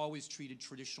like we've always treated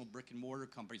traditional brick and mortar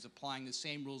companies, applying the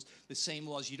same rules, the same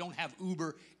laws. You don't have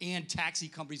Uber and taxi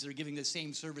companies that are giving the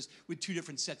same service with two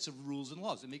different sets of rules and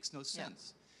laws. It makes no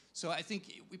sense. So I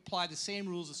think we apply the same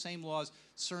rules, the same laws,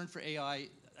 CERN for AI.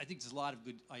 I think there's a lot of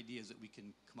good ideas that we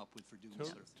can come up with for doing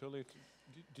this. Totally.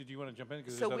 Did you want to jump in?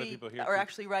 Because So there's other we people here. are too.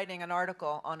 actually writing an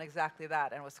article on exactly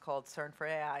that, and it was called CERN for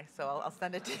AI. So I'll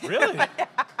send it to you. Really?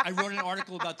 I wrote an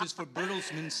article about this for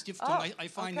Bertelsmann Stiftung. Oh, I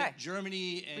find okay. that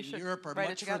Germany and should Europe are write it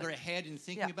much together. further ahead in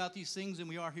thinking Yeah. about these things than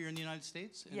we are here in the United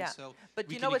States. And Yeah, so but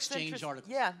we you can know what's exchange interesting?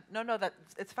 articles. Yeah, no,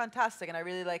 it's fantastic, and I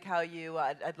really like how you.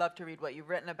 I'd love to read what you've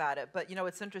written about it. But you know,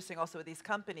 what's interesting also with these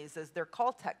companies is they're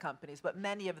called tech companies, but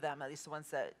many of them, at least the ones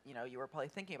that you were probably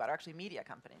thinking about, are actually media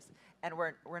companies, and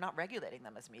we're not regulating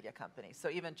them as media companies. So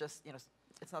even just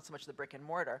it's not so much the brick and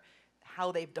mortar,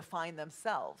 how they've defined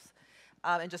themselves.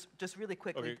 And just really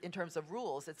quickly, in terms of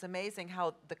rules, it's amazing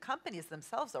how the companies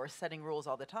themselves are setting rules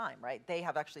all the time, right? They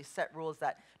have actually set rules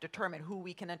that determine who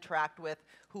we can interact with,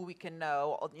 who we can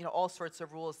know, all sorts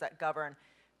of rules that govern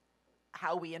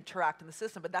how we interact in the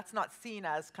system. But that's not seen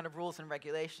as kind of rules and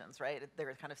regulations, right?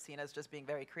 They're kind of seen as just being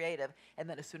very creative. And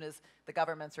then as soon as the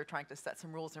governments are trying to set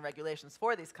some rules and regulations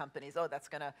for these companies, that's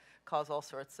going to cause all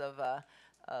sorts of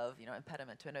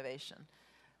impediment to innovation.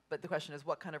 But the question is,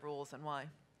 what kind of rules and why?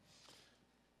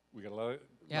 We got a lot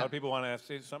of people want to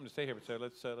say something to say here, but so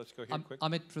let's go here quick.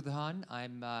 Amit Pradhan.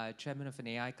 I'm chairman of an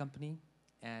AI company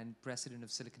and president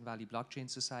of Silicon Valley Blockchain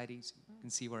Society. So you can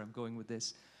see where I'm going with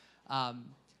this.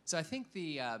 So I think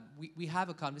we have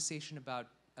a conversation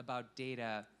about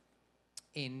data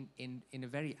in a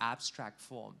very abstract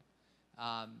form,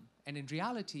 and in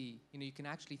reality, you can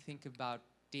actually think about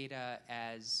data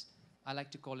as, I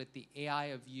like to call it, the AI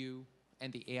of you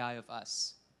and the AI of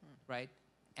us, right?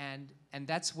 And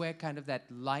that's where kind of that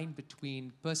line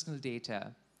between personal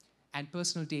data and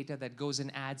personal data that goes and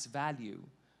adds value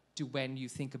to when you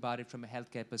think about it from a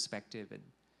healthcare perspective.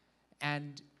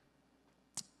 And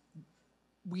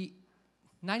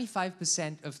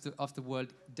 95% of the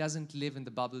world doesn't live in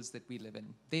the bubbles that we live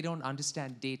in. They don't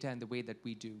understand data in the way that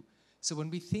we do. So when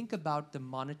we think about the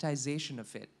monetization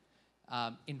of it,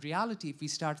 in reality, if we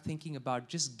start thinking about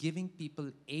just giving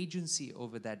people agency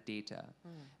over that data,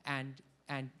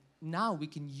 and now we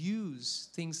can use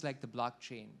things like the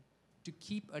blockchain to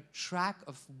keep a track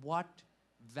of what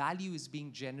value is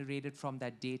being generated from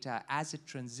that data as it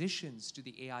transitions to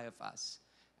the AI of us,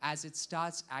 as it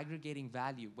starts aggregating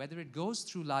value, whether it goes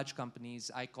through large companies,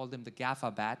 I call them the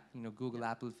GAFA BAT, Google,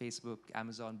 Apple, Facebook,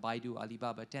 Amazon, Baidu,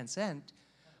 Alibaba, Tencent.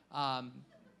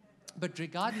 But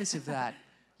regardless of that,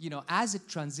 as it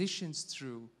transitions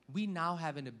through, we now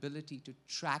have an ability to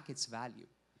track its value.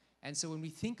 And so when we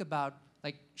think about,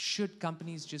 should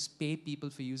companies just pay people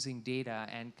for using data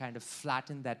and kind of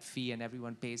flatten that fee and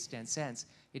everyone pays 10 cents,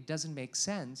 it doesn't make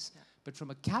sense. Yeah. But from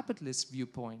a capitalist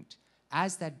viewpoint,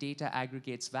 as that data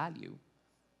aggregates value,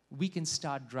 we can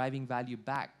start driving value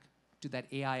back to that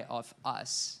AI of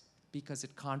us because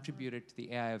it contributed to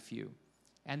the AI of you.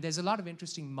 And there's a lot of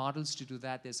interesting models to do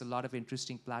that. There's a lot of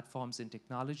interesting platforms and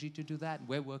technology to do that.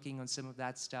 We're working on some of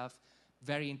that stuff.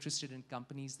 Very interested in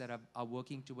companies that are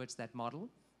working towards that model.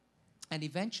 And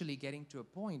eventually getting to a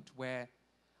point where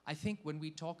I think when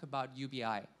we talk about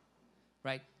UBI,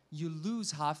 right, you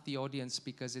lose half the audience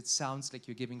because it sounds like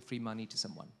you're giving free money to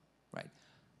someone, right?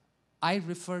 I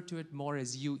refer to it more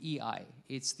as UEI.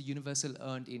 It's the universal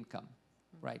earned income,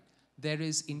 right? There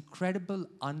is incredible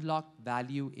unlocked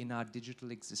value in our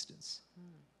digital existence,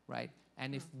 right?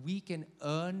 And if we can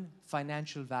earn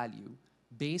financial value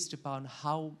based upon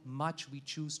how much we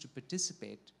choose to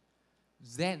participate,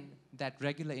 then that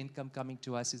regular income coming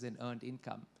to us is an earned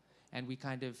income. And we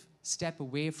kind of step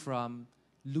away from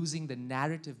losing the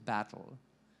narrative battle,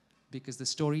 because the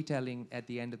storytelling at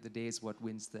the end of the day is what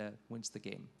wins the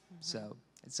game. So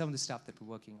it's some of the stuff that we're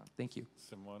working on. Thank you.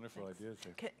 Some wonderful ideas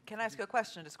here. Can I ask you a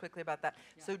question just quickly about that?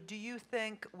 Yeah. So do you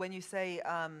think when you say,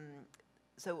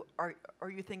 so are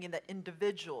you thinking that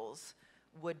individuals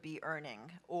would be earning,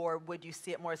 or would you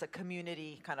see it more as a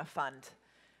community kind of fund?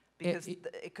 Because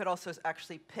it could also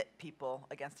actually pit people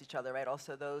against each other, right?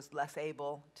 Also those less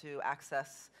able to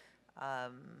access,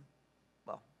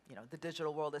 the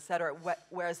digital world, et cetera.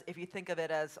 Whereas if you think of it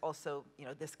as also,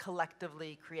 this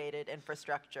collectively created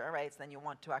infrastructure, right? So then you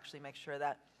want to actually make sure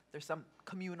that there's some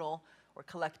communal or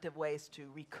collective ways to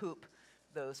recoup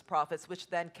those profits, which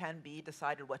then can be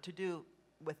decided what to do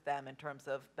with them in terms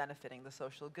of benefiting the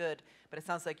social good. But it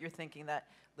sounds like you're thinking that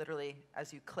literally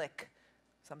as you click,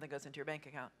 something goes into your bank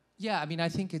account. Yeah, I mean, I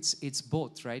think it's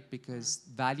both, right? Because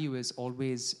value is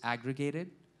always aggregated.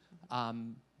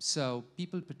 So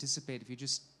people participate. If you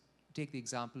just take the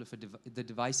example of the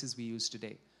devices we use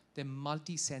today, they're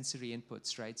multi-sensory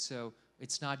inputs, right? So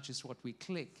it's not just what we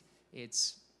click.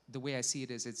 It's, the way I see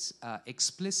it is, it's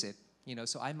explicit.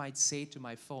 So I might say to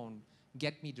my phone,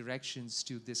 get me directions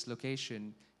to this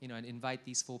location, and invite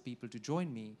these 4 people to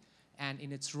join me. And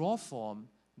in its raw form,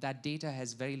 that data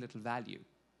has very little value,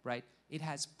 right? It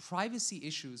has privacy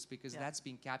issues because that's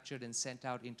being captured and sent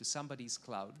out into somebody's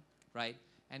cloud, right?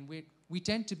 And we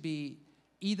tend to be,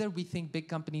 either we think big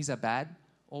companies are bad,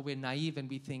 or we're naive and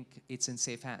we think it's in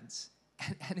safe hands.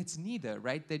 And it's neither,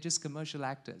 right? They're just commercial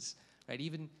actors, right?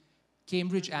 Even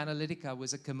Cambridge Analytica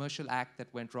was a commercial act that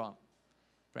went wrong,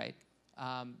 right?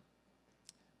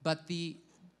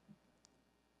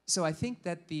 So I think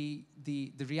that the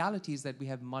reality is that we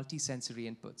have multi-sensory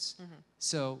inputs.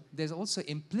 So there's also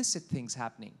implicit things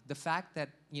happening. The fact that,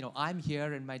 you know, I'm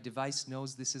here and my device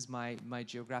knows this is my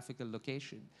geographical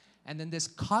location. And then there's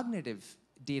cognitive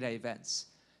data events.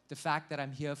 The fact that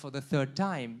I'm here for the third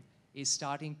time is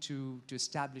starting to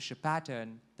establish a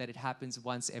pattern that it happens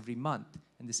once every month.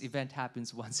 And this event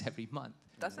happens once every month.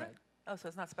 Does right? it? Oh, so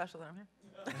it's not special that I'm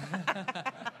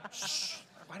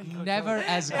here? Never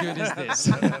as good as this.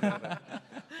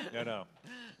 No,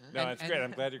 it's great.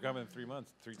 I'm glad you're coming in 3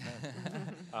 months, 3 times.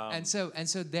 And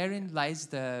so therein lies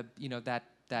the, you know, the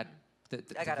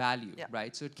value,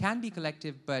 right? So it can be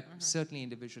collective, but certainly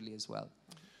individually as well.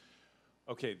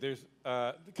 Okay, there's,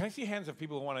 can I see hands of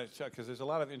people who want to check, because there's a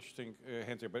lot of interesting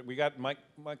hands here, but we got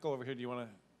Michael over here. Do you want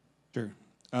to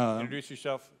introduce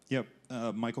yourself? Yep,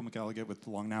 Michael McElligott with the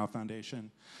Long Now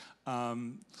Foundation.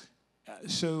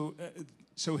 So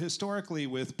historically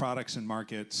with products and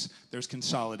markets, there's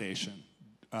consolidation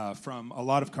from a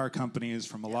lot of car companies,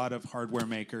 from a lot of hardware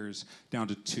makers, down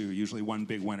to two, usually one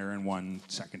big winner and one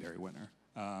secondary winner.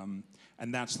 And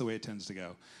that's the way it tends to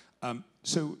go.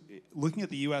 So looking at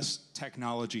the US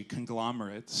technology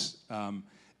conglomerates,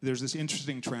 there's this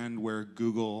interesting trend where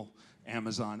Google,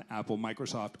 Amazon, Apple,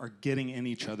 Microsoft are getting in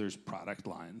each other's product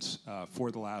lines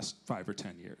for the last 5 or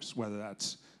 10 years, whether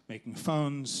that's making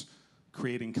phones,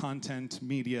 creating content,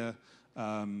 media,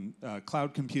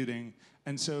 cloud computing.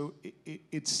 And so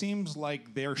it seems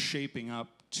like they're shaping up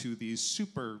to these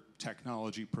super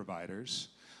technology providers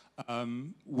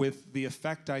with the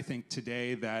effect, I think,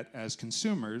 today that as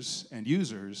consumers and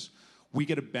users, we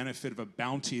get a benefit of a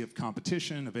bounty of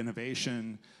competition, of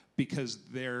innovation, because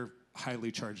they're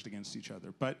highly charged against each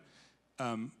other. But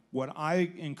what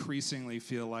I increasingly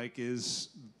feel like is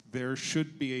there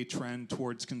should be a trend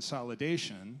towards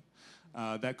consolidation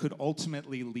that could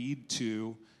ultimately lead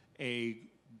to a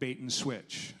bait and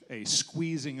switch, a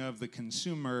squeezing of the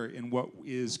consumer in what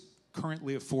is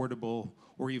currently affordable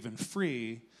or even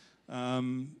free,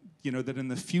 you know, that in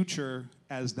the future,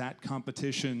 as that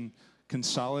competition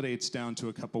consolidates down to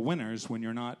a couple winners, when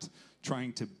you're not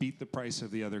trying to beat the price of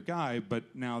the other guy, but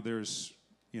now there's,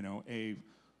 you know, a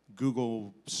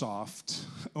Google Soft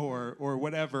or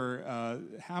whatever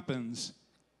happens,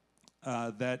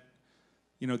 that,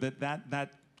 you know,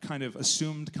 that kind of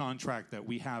assumed contract that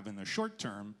we have in the short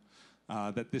term,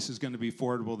 that this is going to be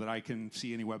affordable, that I can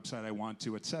see any website I want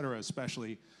to, et cetera,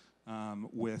 especially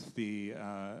with the,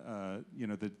 you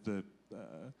know, the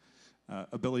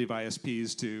ability of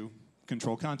ISPs to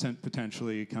control content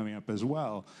potentially coming up as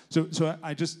well. So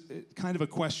I just, kind of a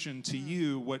question to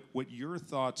you, what your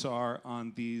thoughts are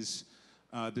on these,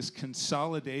 this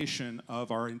consolidation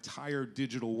of our entire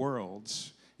digital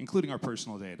worlds, including our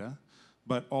personal data,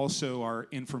 but also our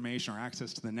information, our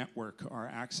access to the network, our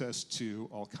access to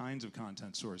all kinds of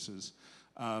content sources.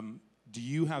 Do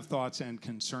you have thoughts and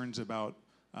concerns about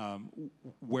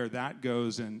where that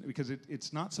goes? And because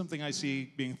it's not something I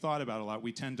see being thought about a lot.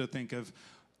 We tend to think of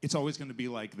it's always going to be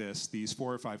like this. These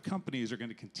 4 or 5 companies are going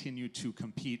to continue to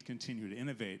compete, continue to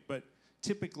innovate. But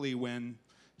typically, when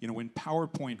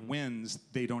PowerPoint wins,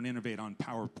 they don't innovate on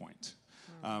PowerPoint.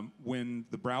 When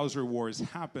the browser wars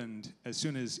happened, as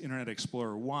soon as Internet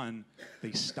Explorer won,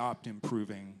 they stopped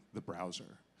improving the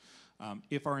browser.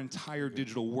 If our entire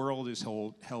digital world is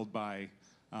held by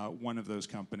one of those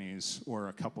companies or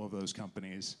a couple of those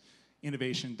companies,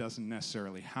 innovation doesn't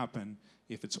necessarily happen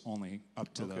if it's only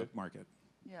up to the market.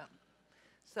 Yeah.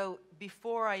 So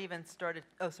before I even started,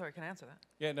 oh, sorry, can I answer that?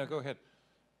 Yeah, no, go ahead.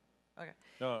 Okay.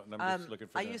 No, I'm just looking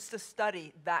for I used to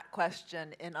study that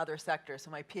question in other sectors.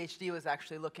 So my PhD was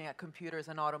actually looking at computers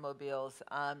and automobiles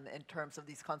in terms of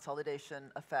these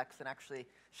consolidation effects, and actually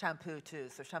shampoo too.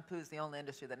 So shampoo is the only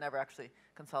industry that never actually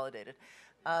consolidated.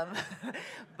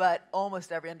 But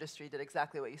almost every industry did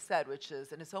exactly what you said, which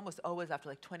is, and it's almost always after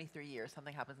like 23 years,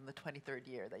 something happens in the 23rd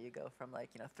year that you go from like,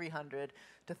 300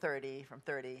 to 30, from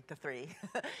 30 to 3.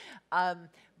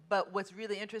 But what's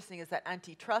really interesting is that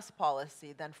antitrust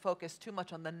policy then focused too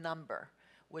much on the number,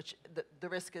 which the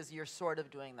risk is you're sort of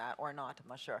doing that or not, I'm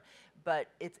not sure. But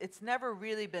it's never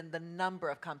really been the number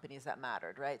of companies that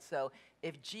mattered, right? So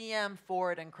if GM,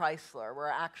 Ford, and Chrysler were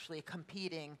actually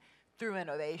competing through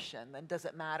innovation, then does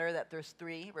it matter that there's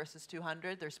 3 versus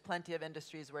 200? There's plenty of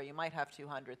industries where you might have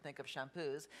 200, think of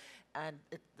shampoos, and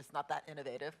it's not that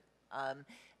innovative.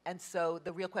 And so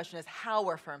the real question is, how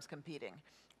are firms competing?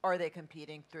 Are they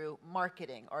competing through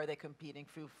marketing? Are they competing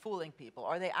through fooling people?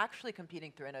 Are they actually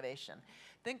competing through innovation?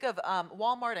 Think of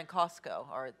Walmart and Costco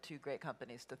are 2 great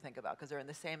companies to think about because they're in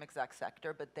the same exact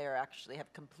sector, but they actually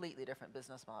have completely different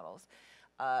business models.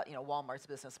 Walmart's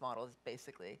business model is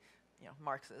basically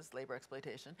Marx's labor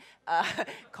exploitation.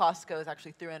 Costco is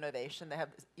actually through innovation. They have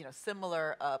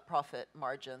similar profit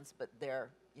margins, but their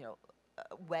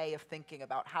way of thinking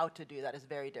about how to do that is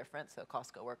very different. So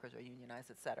Costco workers are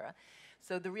unionized, et cetera.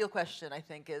 So the real question, I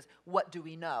think, is what do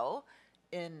we know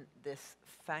in this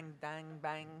fang dang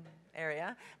bang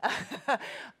area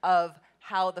of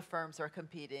how the firms are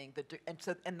competing,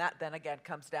 and that then again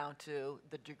comes down to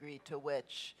the degree to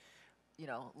which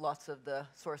lots of the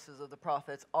sources of the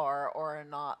profits are or are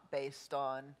not based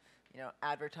on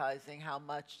advertising. How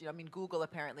much? Google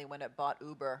apparently, when it bought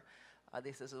Uber, at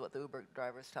least this is what the Uber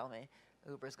drivers tell me,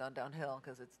 Uber's gone downhill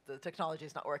because the technology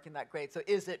is not working that great. So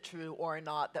is it true or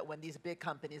not that when these big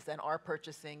companies then are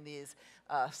purchasing these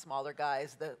smaller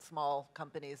guys, the small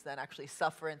companies then actually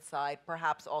suffer inside,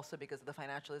 perhaps also because of the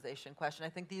financialization question? I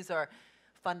think these are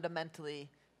fundamentally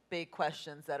big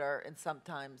questions that are, and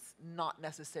sometimes not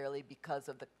necessarily because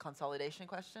of the consolidation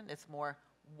question. It's more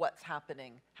what's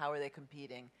happening, how are they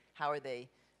competing, how are they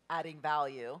adding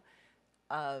value?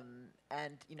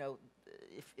 And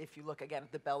if you look again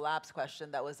at the Bell Labs question,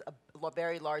 that was a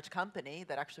very large company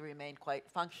that actually remained quite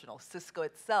functional. Cisco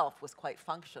itself was quite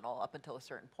functional up until a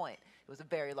certain point. It was a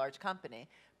very large company,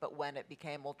 but when it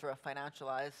became ultra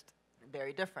financialized,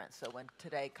 very different. So when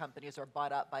today companies are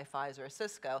bought up by Pfizer or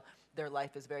Cisco, their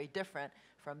life is very different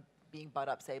from being bought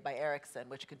up, say, by Ericsson,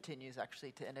 which continues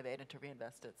actually to innovate and to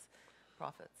reinvest its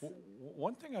profits.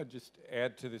 One thing I'd just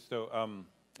add to this, though,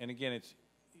 and again,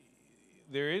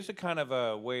 there is a kind of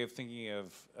a way of thinking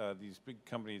of these big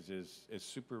companies as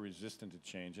super resistant to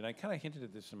change. And I kind of hinted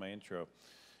at this in my intro.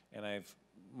 And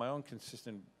my own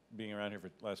consistent being around here for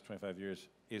the last 25 years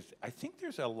is I think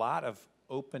there's a lot of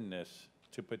openness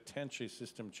to potentially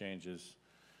system changes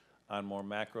on more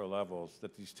macro levels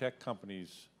that these tech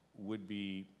companies would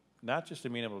be not just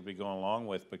amenable to be going along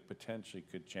with, but potentially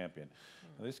could champion.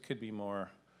 Now, this could be more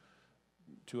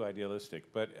too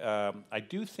idealistic, but I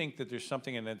do think that there's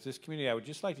something in this community I would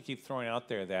just like to keep throwing out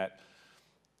there that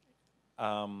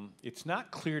it's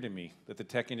not clear to me that the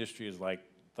tech industry is like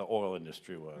the oil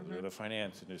industry was, or the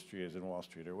finance industry is in Wall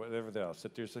Street, or whatever else,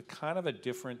 that there's a kind of a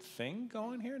different thing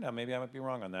going here. Now, maybe I might be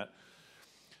wrong on that,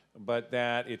 but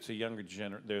that it's a younger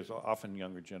there's often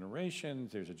younger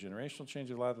generations, there's a generational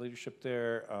change of a lot of leadership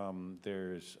there,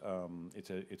 it's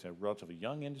a relatively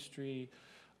young industry.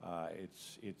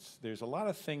 There's a lot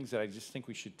of things that I just think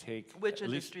we should take. Which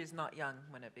industry is not young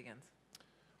when it begins?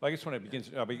 Well, I guess when it begins,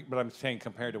 but I'm saying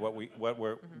compared to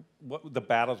what the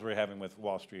battles we're having with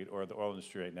Wall Street or the oil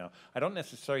industry right now, I don't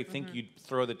necessarily think you'd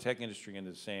throw the tech industry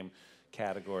into the same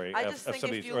category of some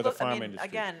of these, or the farm industry.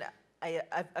 Again,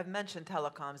 I've mentioned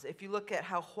telecoms. If you look at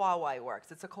how Huawei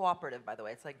works, it's a cooperative, by the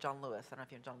way. It's like John Lewis. I don't know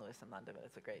if you're John Lewis in London, but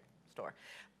it's a great store.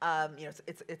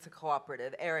 It's a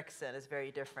cooperative. Ericsson is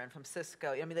very different from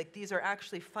Cisco. These are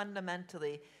actually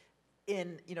fundamentally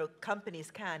companies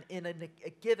can, in a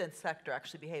given sector,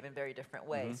 actually behave in very different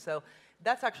ways. So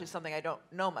that's actually something I don't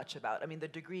know much about. The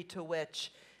degree to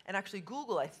which, and actually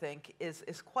Google, I think, is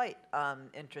quite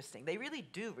interesting. They really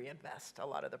do reinvest a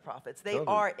lot of the profits. They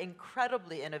are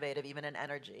incredibly innovative, even in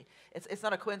energy. It's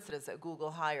not a coincidence that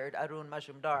Google hired Arun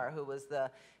Majumdar, who was the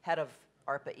head of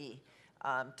ARPA-E,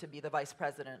 to be the vice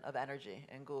president of energy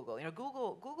in Google.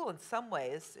 Google in some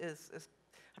ways is I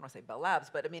don't want to say Bell Labs,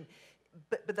 but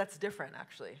but that's different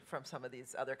actually from some of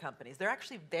these other companies. They're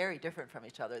actually very different from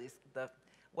each other.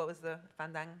 What was the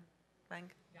Fandang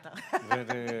thing? Yeah.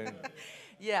 No.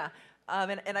 Yeah,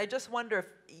 and I just wonder if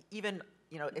even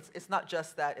it's not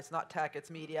just that, it's not tech, it's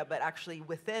media, but actually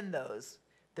within those,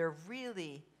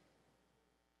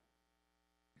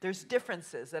 there's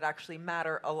differences that actually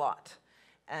matter a lot.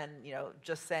 And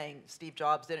just saying Steve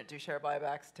Jobs didn't do share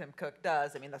buybacks, Tim Cook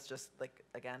does. That's just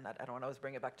again, I don't want to always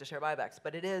bring it back to share buybacks,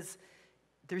 but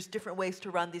there's different ways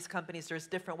to run these companies. There's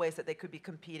different ways that they could be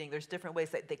competing. There's different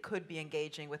ways that they could be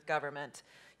engaging with government.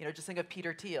 Just think of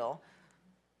Peter Thiel.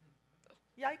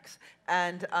 Yikes.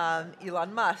 And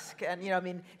Elon Musk. And,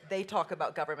 they talk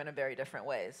about government in very different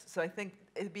ways. So I think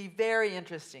it'd be very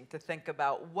interesting to think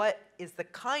about what is the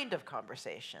kind of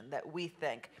conversation that we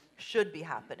think should be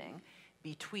happening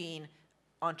between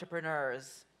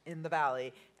entrepreneurs in the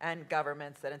valley and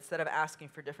governments that instead of asking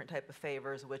for different type of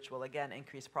favors, which will again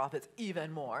increase profits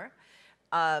even more,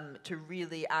 to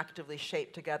really actively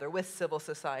shape together with civil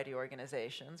society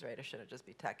organizations, right? It shouldn't just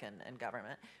be tech and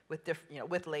government, with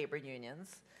with labor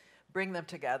unions, bring them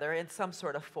together in some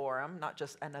sort of forum, not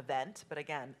just an event, but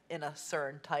again, in a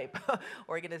CERN type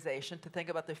organization to think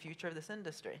about the future of this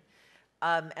industry.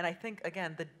 And I think,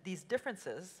 again, these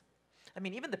differences, I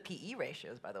mean, even the PE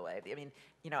ratios, by the way, I mean,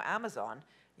 Amazon,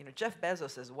 Jeff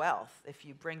Bezos' wealth, if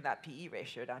you bring that PE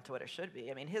ratio down to what it should be,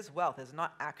 I mean, his wealth is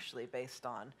not actually based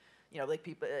on, like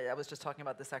people, I was just talking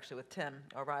about this actually with Tim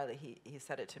O'Reilly. He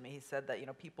said it to me. He said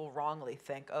that, people wrongly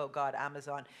think, oh God,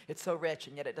 Amazon, it's so rich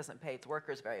and yet it doesn't pay its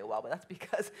workers very well. But that's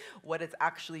because what it's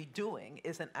actually doing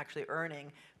isn't actually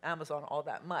earning Amazon all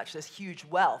that much. This huge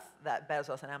wealth that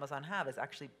Bezos and Amazon have is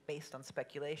actually based on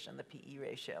speculation, the PE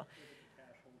ratio.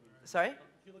 Sorry? If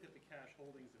you look at the cash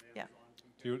holdings of Yeah.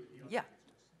 Amazon, Yeah.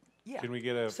 Yeah. Can we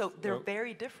get a... So they're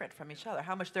very different from each other.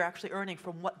 How much they're actually earning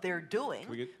from what they're doing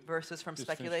versus from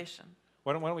speculation.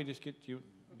 Why don't we just get you...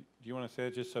 Do you want to say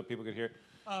it just so people could hear?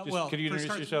 well, could you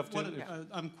introduce yourself too?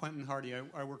 I'm Quentin Hardy.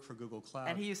 I work for Google Cloud.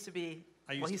 And he used to be,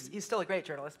 well, he's still a great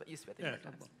journalist, but used to be at the New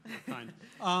York Times.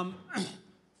 Kind.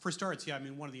 For starts, yeah, I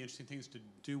mean, one of the interesting things to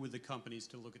do with the companies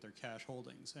to look at their cash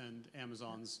holdings, and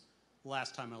Amazon's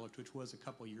last time I looked, which was a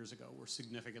couple years ago, were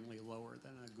significantly lower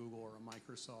than a Google or a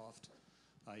Microsoft.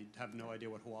 I have no idea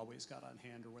what Huawei's got on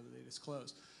hand or whether they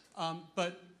disclose.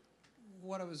 But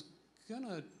what I was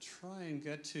gonna try and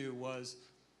get to was,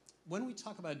 when we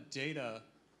talk about data,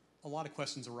 a lot of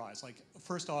questions arise. Like,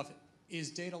 first off, is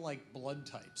data like blood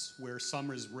types, where some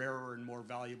is rarer and more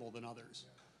valuable than others?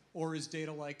 Or is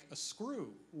data like a screw,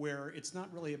 where it's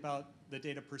not really about the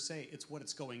data per se, it's what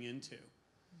it's going into?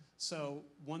 So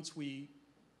once we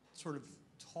sort of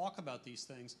talk about these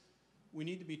things, we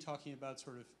need to be talking about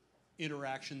sort of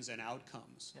interactions and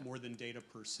outcomes more than data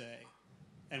per se.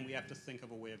 And we have to think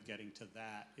of a way of getting to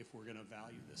that if we're going to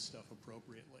value this stuff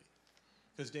appropriately.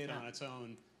 Because data on its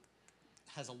own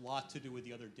has a lot to do with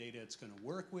the other data it's going to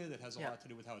work with. It has a lot to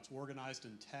do with how it's organized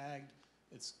and tagged.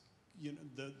 It's,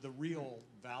 the real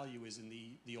value is in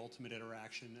the ultimate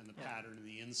interaction and the pattern and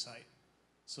the insight.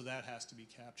 So that has to be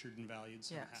captured and valued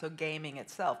somehow. Yeah, so gaming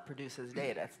itself produces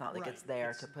data. It's not like it's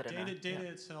there to put in data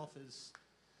itself is,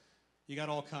 you got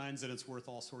all kinds and it's worth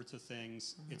all sorts of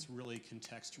things. It's really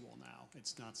contextual now.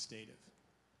 It's not stative.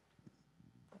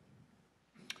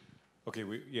 Okay,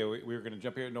 we were going to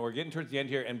jump here. No, we're getting towards the end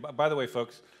here. And by the way,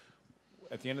 folks,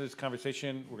 at the end of this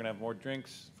conversation, we're going to have more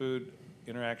drinks, food,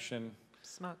 interaction.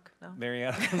 Smoke, no?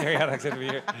 Mariana,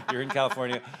 you're in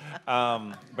California.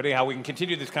 But anyhow, we can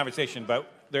continue this conversation. But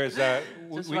there's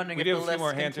we do have a few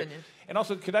more hands here. And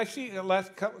also, could I see a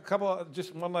last couple,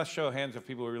 just one last show of hands of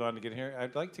people who are willing to get here?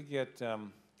 I'd like to get.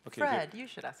 Okay, Fred, you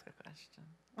should ask a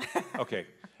question. Okay,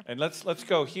 and let's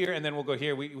go here, and then we'll go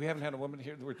here. We haven't had a woman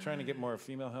here. We're trying to get more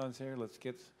female hands here.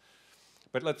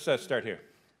 But let's start here.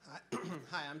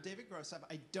 Hi, I'm David Grosseff.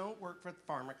 I don't work for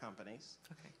pharma companies.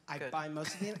 Okay, I buy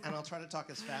most of the, and I'll try to talk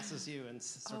as fast as you and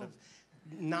sort of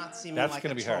not seeming That's like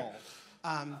gonna a be troll.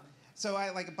 So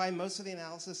I buy most of the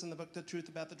analysis in the book, The Truth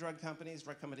About the Drug Companies.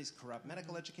 Drug companies corrupt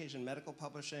medical education, medical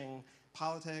publishing,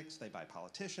 politics. They buy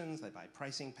politicians. They buy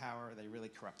pricing power. They really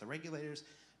corrupt the regulators.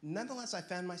 Nonetheless, I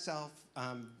found myself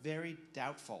very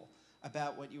doubtful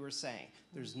about what you were saying.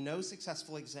 There's no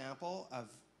successful example of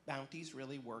bounties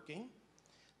really working.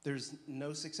 There's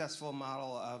no successful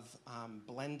model of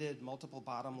blended, multiple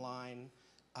bottom line,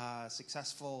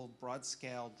 successful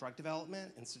broad-scale drug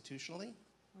development institutionally,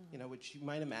 which you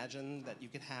might imagine that you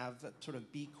could have sort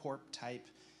of B Corp type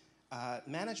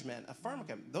management of pharma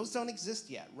companies. Those don't exist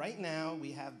yet. Right now,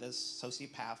 we have this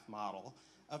sociopath model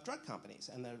of drug companies,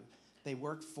 and they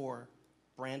work for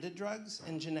branded drugs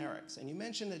and generics. And you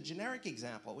mentioned a generic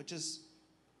example, which is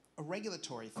a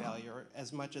regulatory failure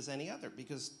as much as any other,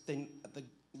 because the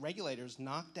regulators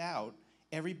knocked out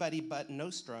everybody but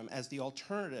Nostrum as the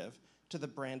alternative to the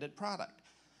branded product.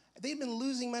 They'd been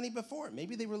losing money before.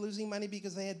 Maybe they were losing money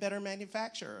because they had better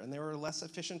manufacturer and they were a less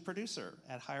efficient producer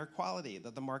at higher quality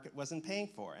that the market wasn't paying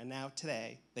for. And now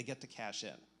today, they get to cash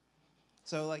in.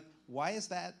 So why is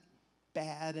that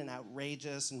bad and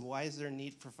outrageous, and why is there a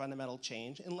need for fundamental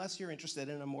change unless you're interested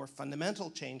in a more fundamental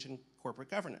change in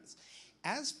corporate governance?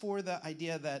 As for the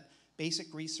idea that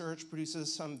basic research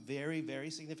produces some very,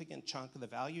 very significant chunk of the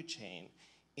value chain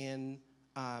in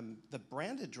the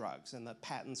branded drugs, and the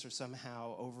patents are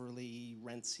somehow overly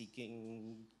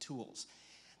rent-seeking tools.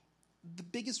 The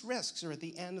biggest risks are at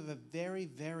the end of a very,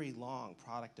 very long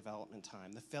product development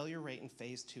time. The failure rate in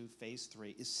phase 2, phase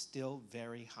 3 is still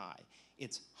very high.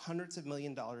 It's hundreds of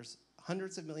millions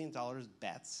hundreds of millions of dollars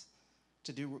bets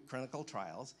to do clinical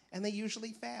trials, and they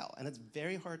usually fail. And it's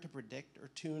very hard to predict or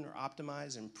tune or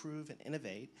optimize, improve, and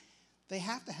innovate. They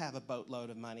have to have a boatload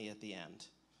of money at the end.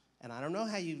 And I don't know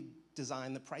how you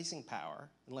design the pricing power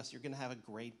unless you're going to have a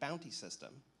great bounty system.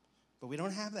 But we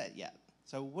don't have that yet.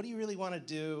 So what do you really want to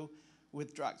do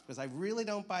with drugs? Because I really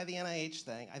don't buy the NIH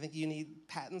thing. I think you need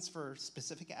patents for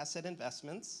specific asset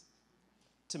investments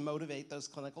to motivate those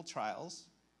clinical trials.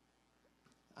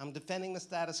 I'm defending the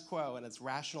status quo and its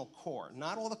rational core,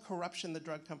 not all the corruption the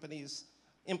drug companies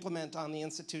implement on the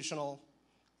institutional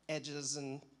edges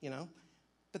and,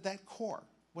 but that core.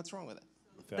 What's wrong with it?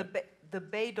 The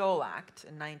Bayh-Dole Act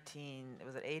in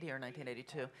 1980 or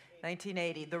 1982?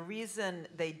 1980, the reason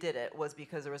they did it was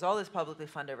because there was all this publicly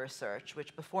funded research,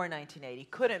 which before 1980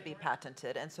 couldn't be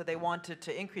patented, and so they wanted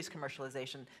to increase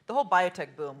commercialization. The whole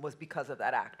biotech boom was because of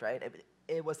that act, right?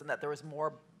 It wasn't that there was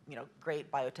more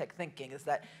great biotech thinking, is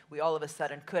that we all of a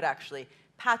sudden could actually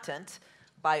patent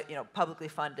by publicly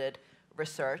funded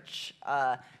research.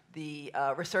 The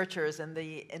researchers in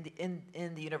the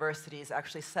universities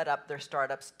actually set up their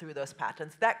startups through those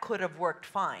patents. That could have worked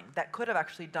fine. That could have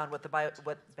actually done what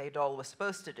Bayh-Dole was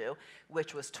supposed to do,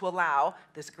 which was to allow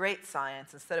this great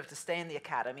science, instead of to stay in the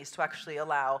academies, to actually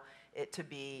allow it to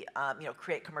be,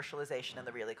 create commercialization in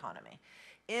the real economy.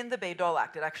 In the Bayh-Dole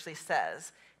Act, it actually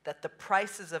says that the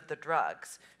prices of the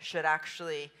drugs should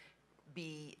actually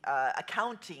be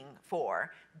accounting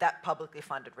for that publicly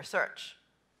funded research,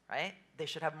 right? They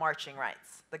should have marching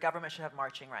rights. The government should have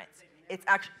marching rights. It's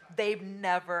actually, they've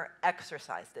never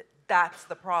exercised it. That's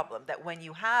the problem, that when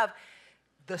you have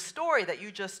the story that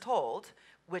you just told,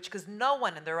 which, because no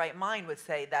one in their right mind would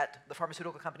say that the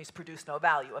pharmaceutical companies produce no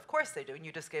value. Of course they do, and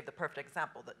you just gave the perfect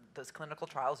example, that those clinical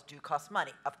trials do cost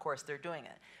money. Of course they're doing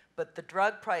it. But the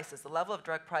drug prices, the level of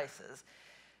drug prices,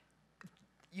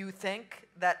 you think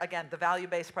that, again, the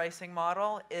value-based pricing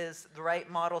model is the right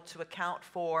model to account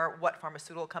for what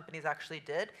pharmaceutical companies actually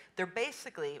did? They're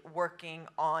basically working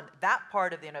on that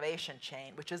part of the innovation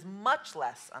chain, which is much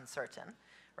less uncertain,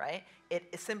 right?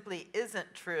 It simply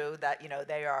isn't true that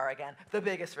they are, again, the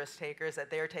biggest risk takers, that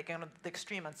they are taking on the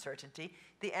extreme uncertainty.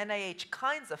 The NIH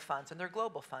kinds of funds, and they're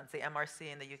global funds, the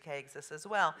MRC in the UK exists as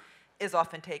well, is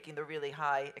often taking the really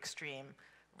high extreme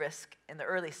risk in the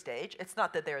early stage. It's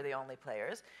not that they're the only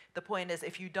players. The point is,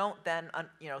 if you don't then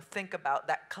think about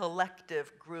that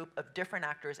collective group of different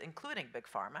actors, including big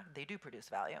pharma, they do produce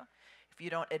value. If you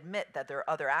don't admit that there are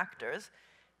other actors,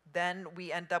 then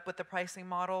we end up with the pricing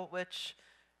model, which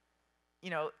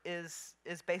is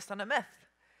based on a myth.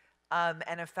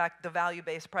 And in fact, the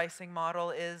value-based pricing model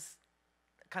is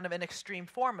kind of an extreme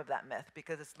form of that myth,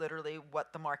 because it's literally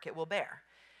what the market will bear.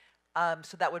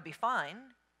 So that would be fine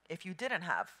if you didn't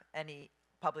have any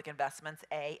public investments,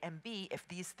 A, and B, if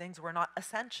these things were not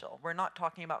essential. We're not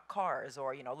talking about cars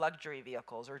or luxury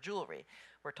vehicles or jewelry.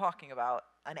 We're talking about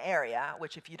an area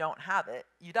which, if you don't have it,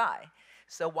 you die.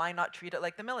 So why not treat it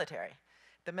like the military?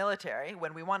 The military,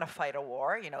 when we want to fight a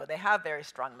war, they have very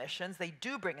strong missions. They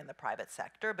do bring in the private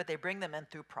sector, but they bring them in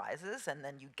through prizes, and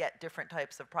then you get different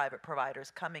types of private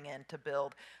providers coming in to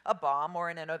build a bomb or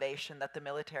an innovation that the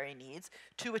military needs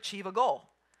to achieve a goal.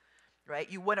 Right?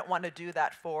 You wouldn't want to do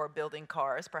that for building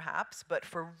cars, perhaps, but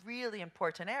for really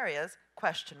important areas,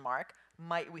 question mark,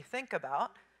 might we think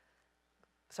about,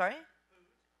 sorry?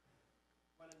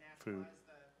 Food.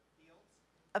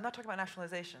 I'm not talking about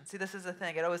nationalization. See, this is the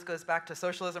thing. It always goes back to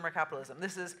socialism or capitalism.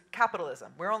 This is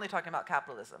capitalism. We're only talking about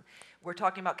capitalism. We're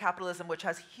talking about capitalism which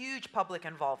has huge public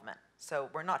involvement. So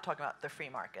we're not talking about the free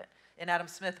market. In Adam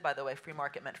Smith, by the way, free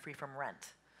market meant free from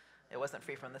rent. It wasn't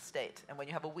free from the state. And when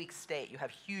you have a weak state, you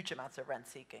have huge amounts of rent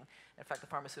seeking. In fact, the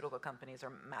pharmaceutical companies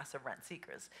are massive rent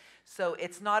seekers. So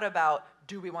it's not about,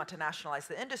 do we want to nationalize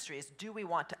the industries? Do we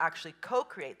want to actually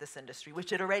co-create this industry,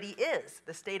 which it already is?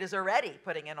 The state is already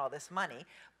putting in all this money,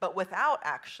 but without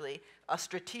actually a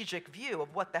strategic view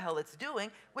of what the hell it's doing,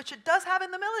 which it does have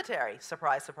in the military.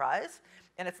 Surprise, surprise.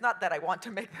 And it's not that I want to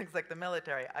make things like the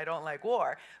military. I don't like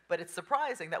war. But it's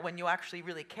surprising that when you actually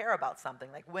really care about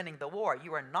something like winning the war,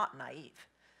 you are not naive.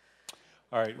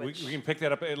 All right, we can pick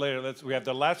that up later. We have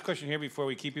the last question here before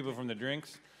we keep people from the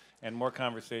drinks and more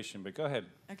conversation. But go ahead.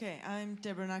 Okay, I'm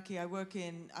Deborah Nucky. I've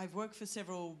worked for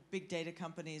several big data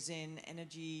companies in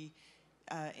energy,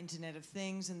 Internet of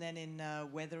Things, and then in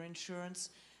weather insurance.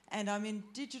 And I'm in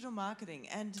digital marketing.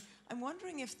 And I'm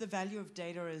wondering if the value of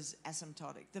data is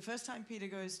asymptotic. The first time Peter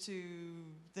goes to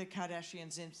the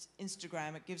Kardashians'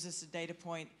 Instagram, it gives us a data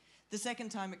point. The second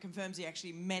time, it confirms he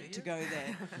actually meant to go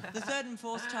there. The third and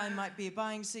fourth time might be a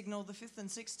buying signal. The fifth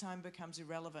and sixth time becomes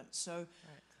irrelevant. So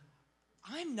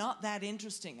I'm not that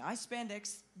interesting. I spend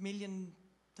X million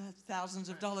thousands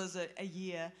of dollars a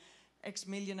year, X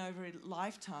million over a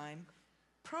lifetime,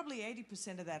 probably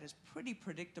 80% of that is pretty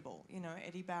predictable. You know,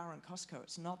 Eddie Bauer and Costco,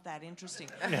 it's not that interesting.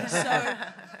 So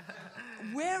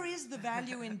where is the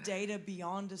value in data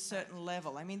beyond a certain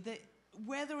level? I mean, the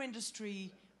weather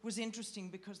industry was interesting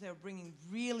because they were bringing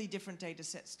really different data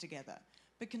sets together.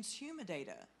 But consumer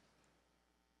data,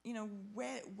 you know,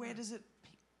 where does it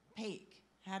peak?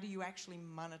 How do you actually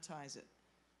monetize it?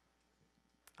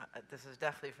 This is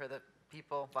definitely for the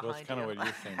people behind Well, it's kind of you. what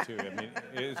you're saying too. I mean,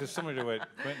 it's just similar to what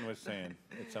Quentin was saying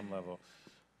at some level.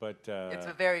 But It's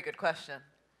a very good question.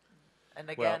 And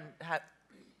again,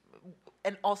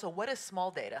 and also, what is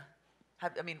small data?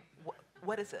 I mean,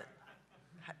 what is it?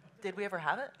 Did we ever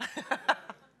have it?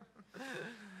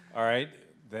 all right,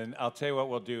 then I'll tell you what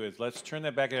we'll do is let's turn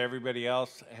that back at everybody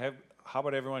else. How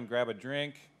about everyone grab a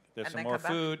drink? There's And some then more come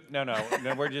back? food.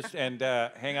 No, we're just, and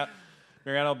hang out.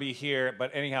 Mariana will be here.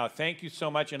 But anyhow, thank you so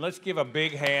much. And let's give a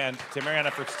big hand to Mariana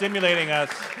for stimulating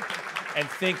us and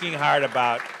thinking hard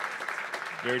about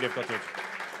very difficult issues.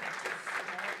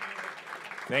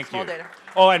 Thank Small you. data.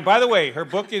 Oh, and by the way, her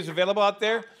book is available out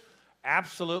there.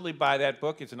 Absolutely buy that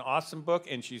book. It's an awesome book,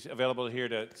 and she's available here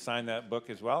to sign that book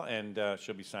as well, and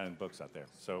she'll be signing books out there.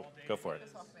 So go for it.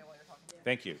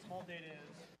 Thank you. Small data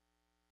is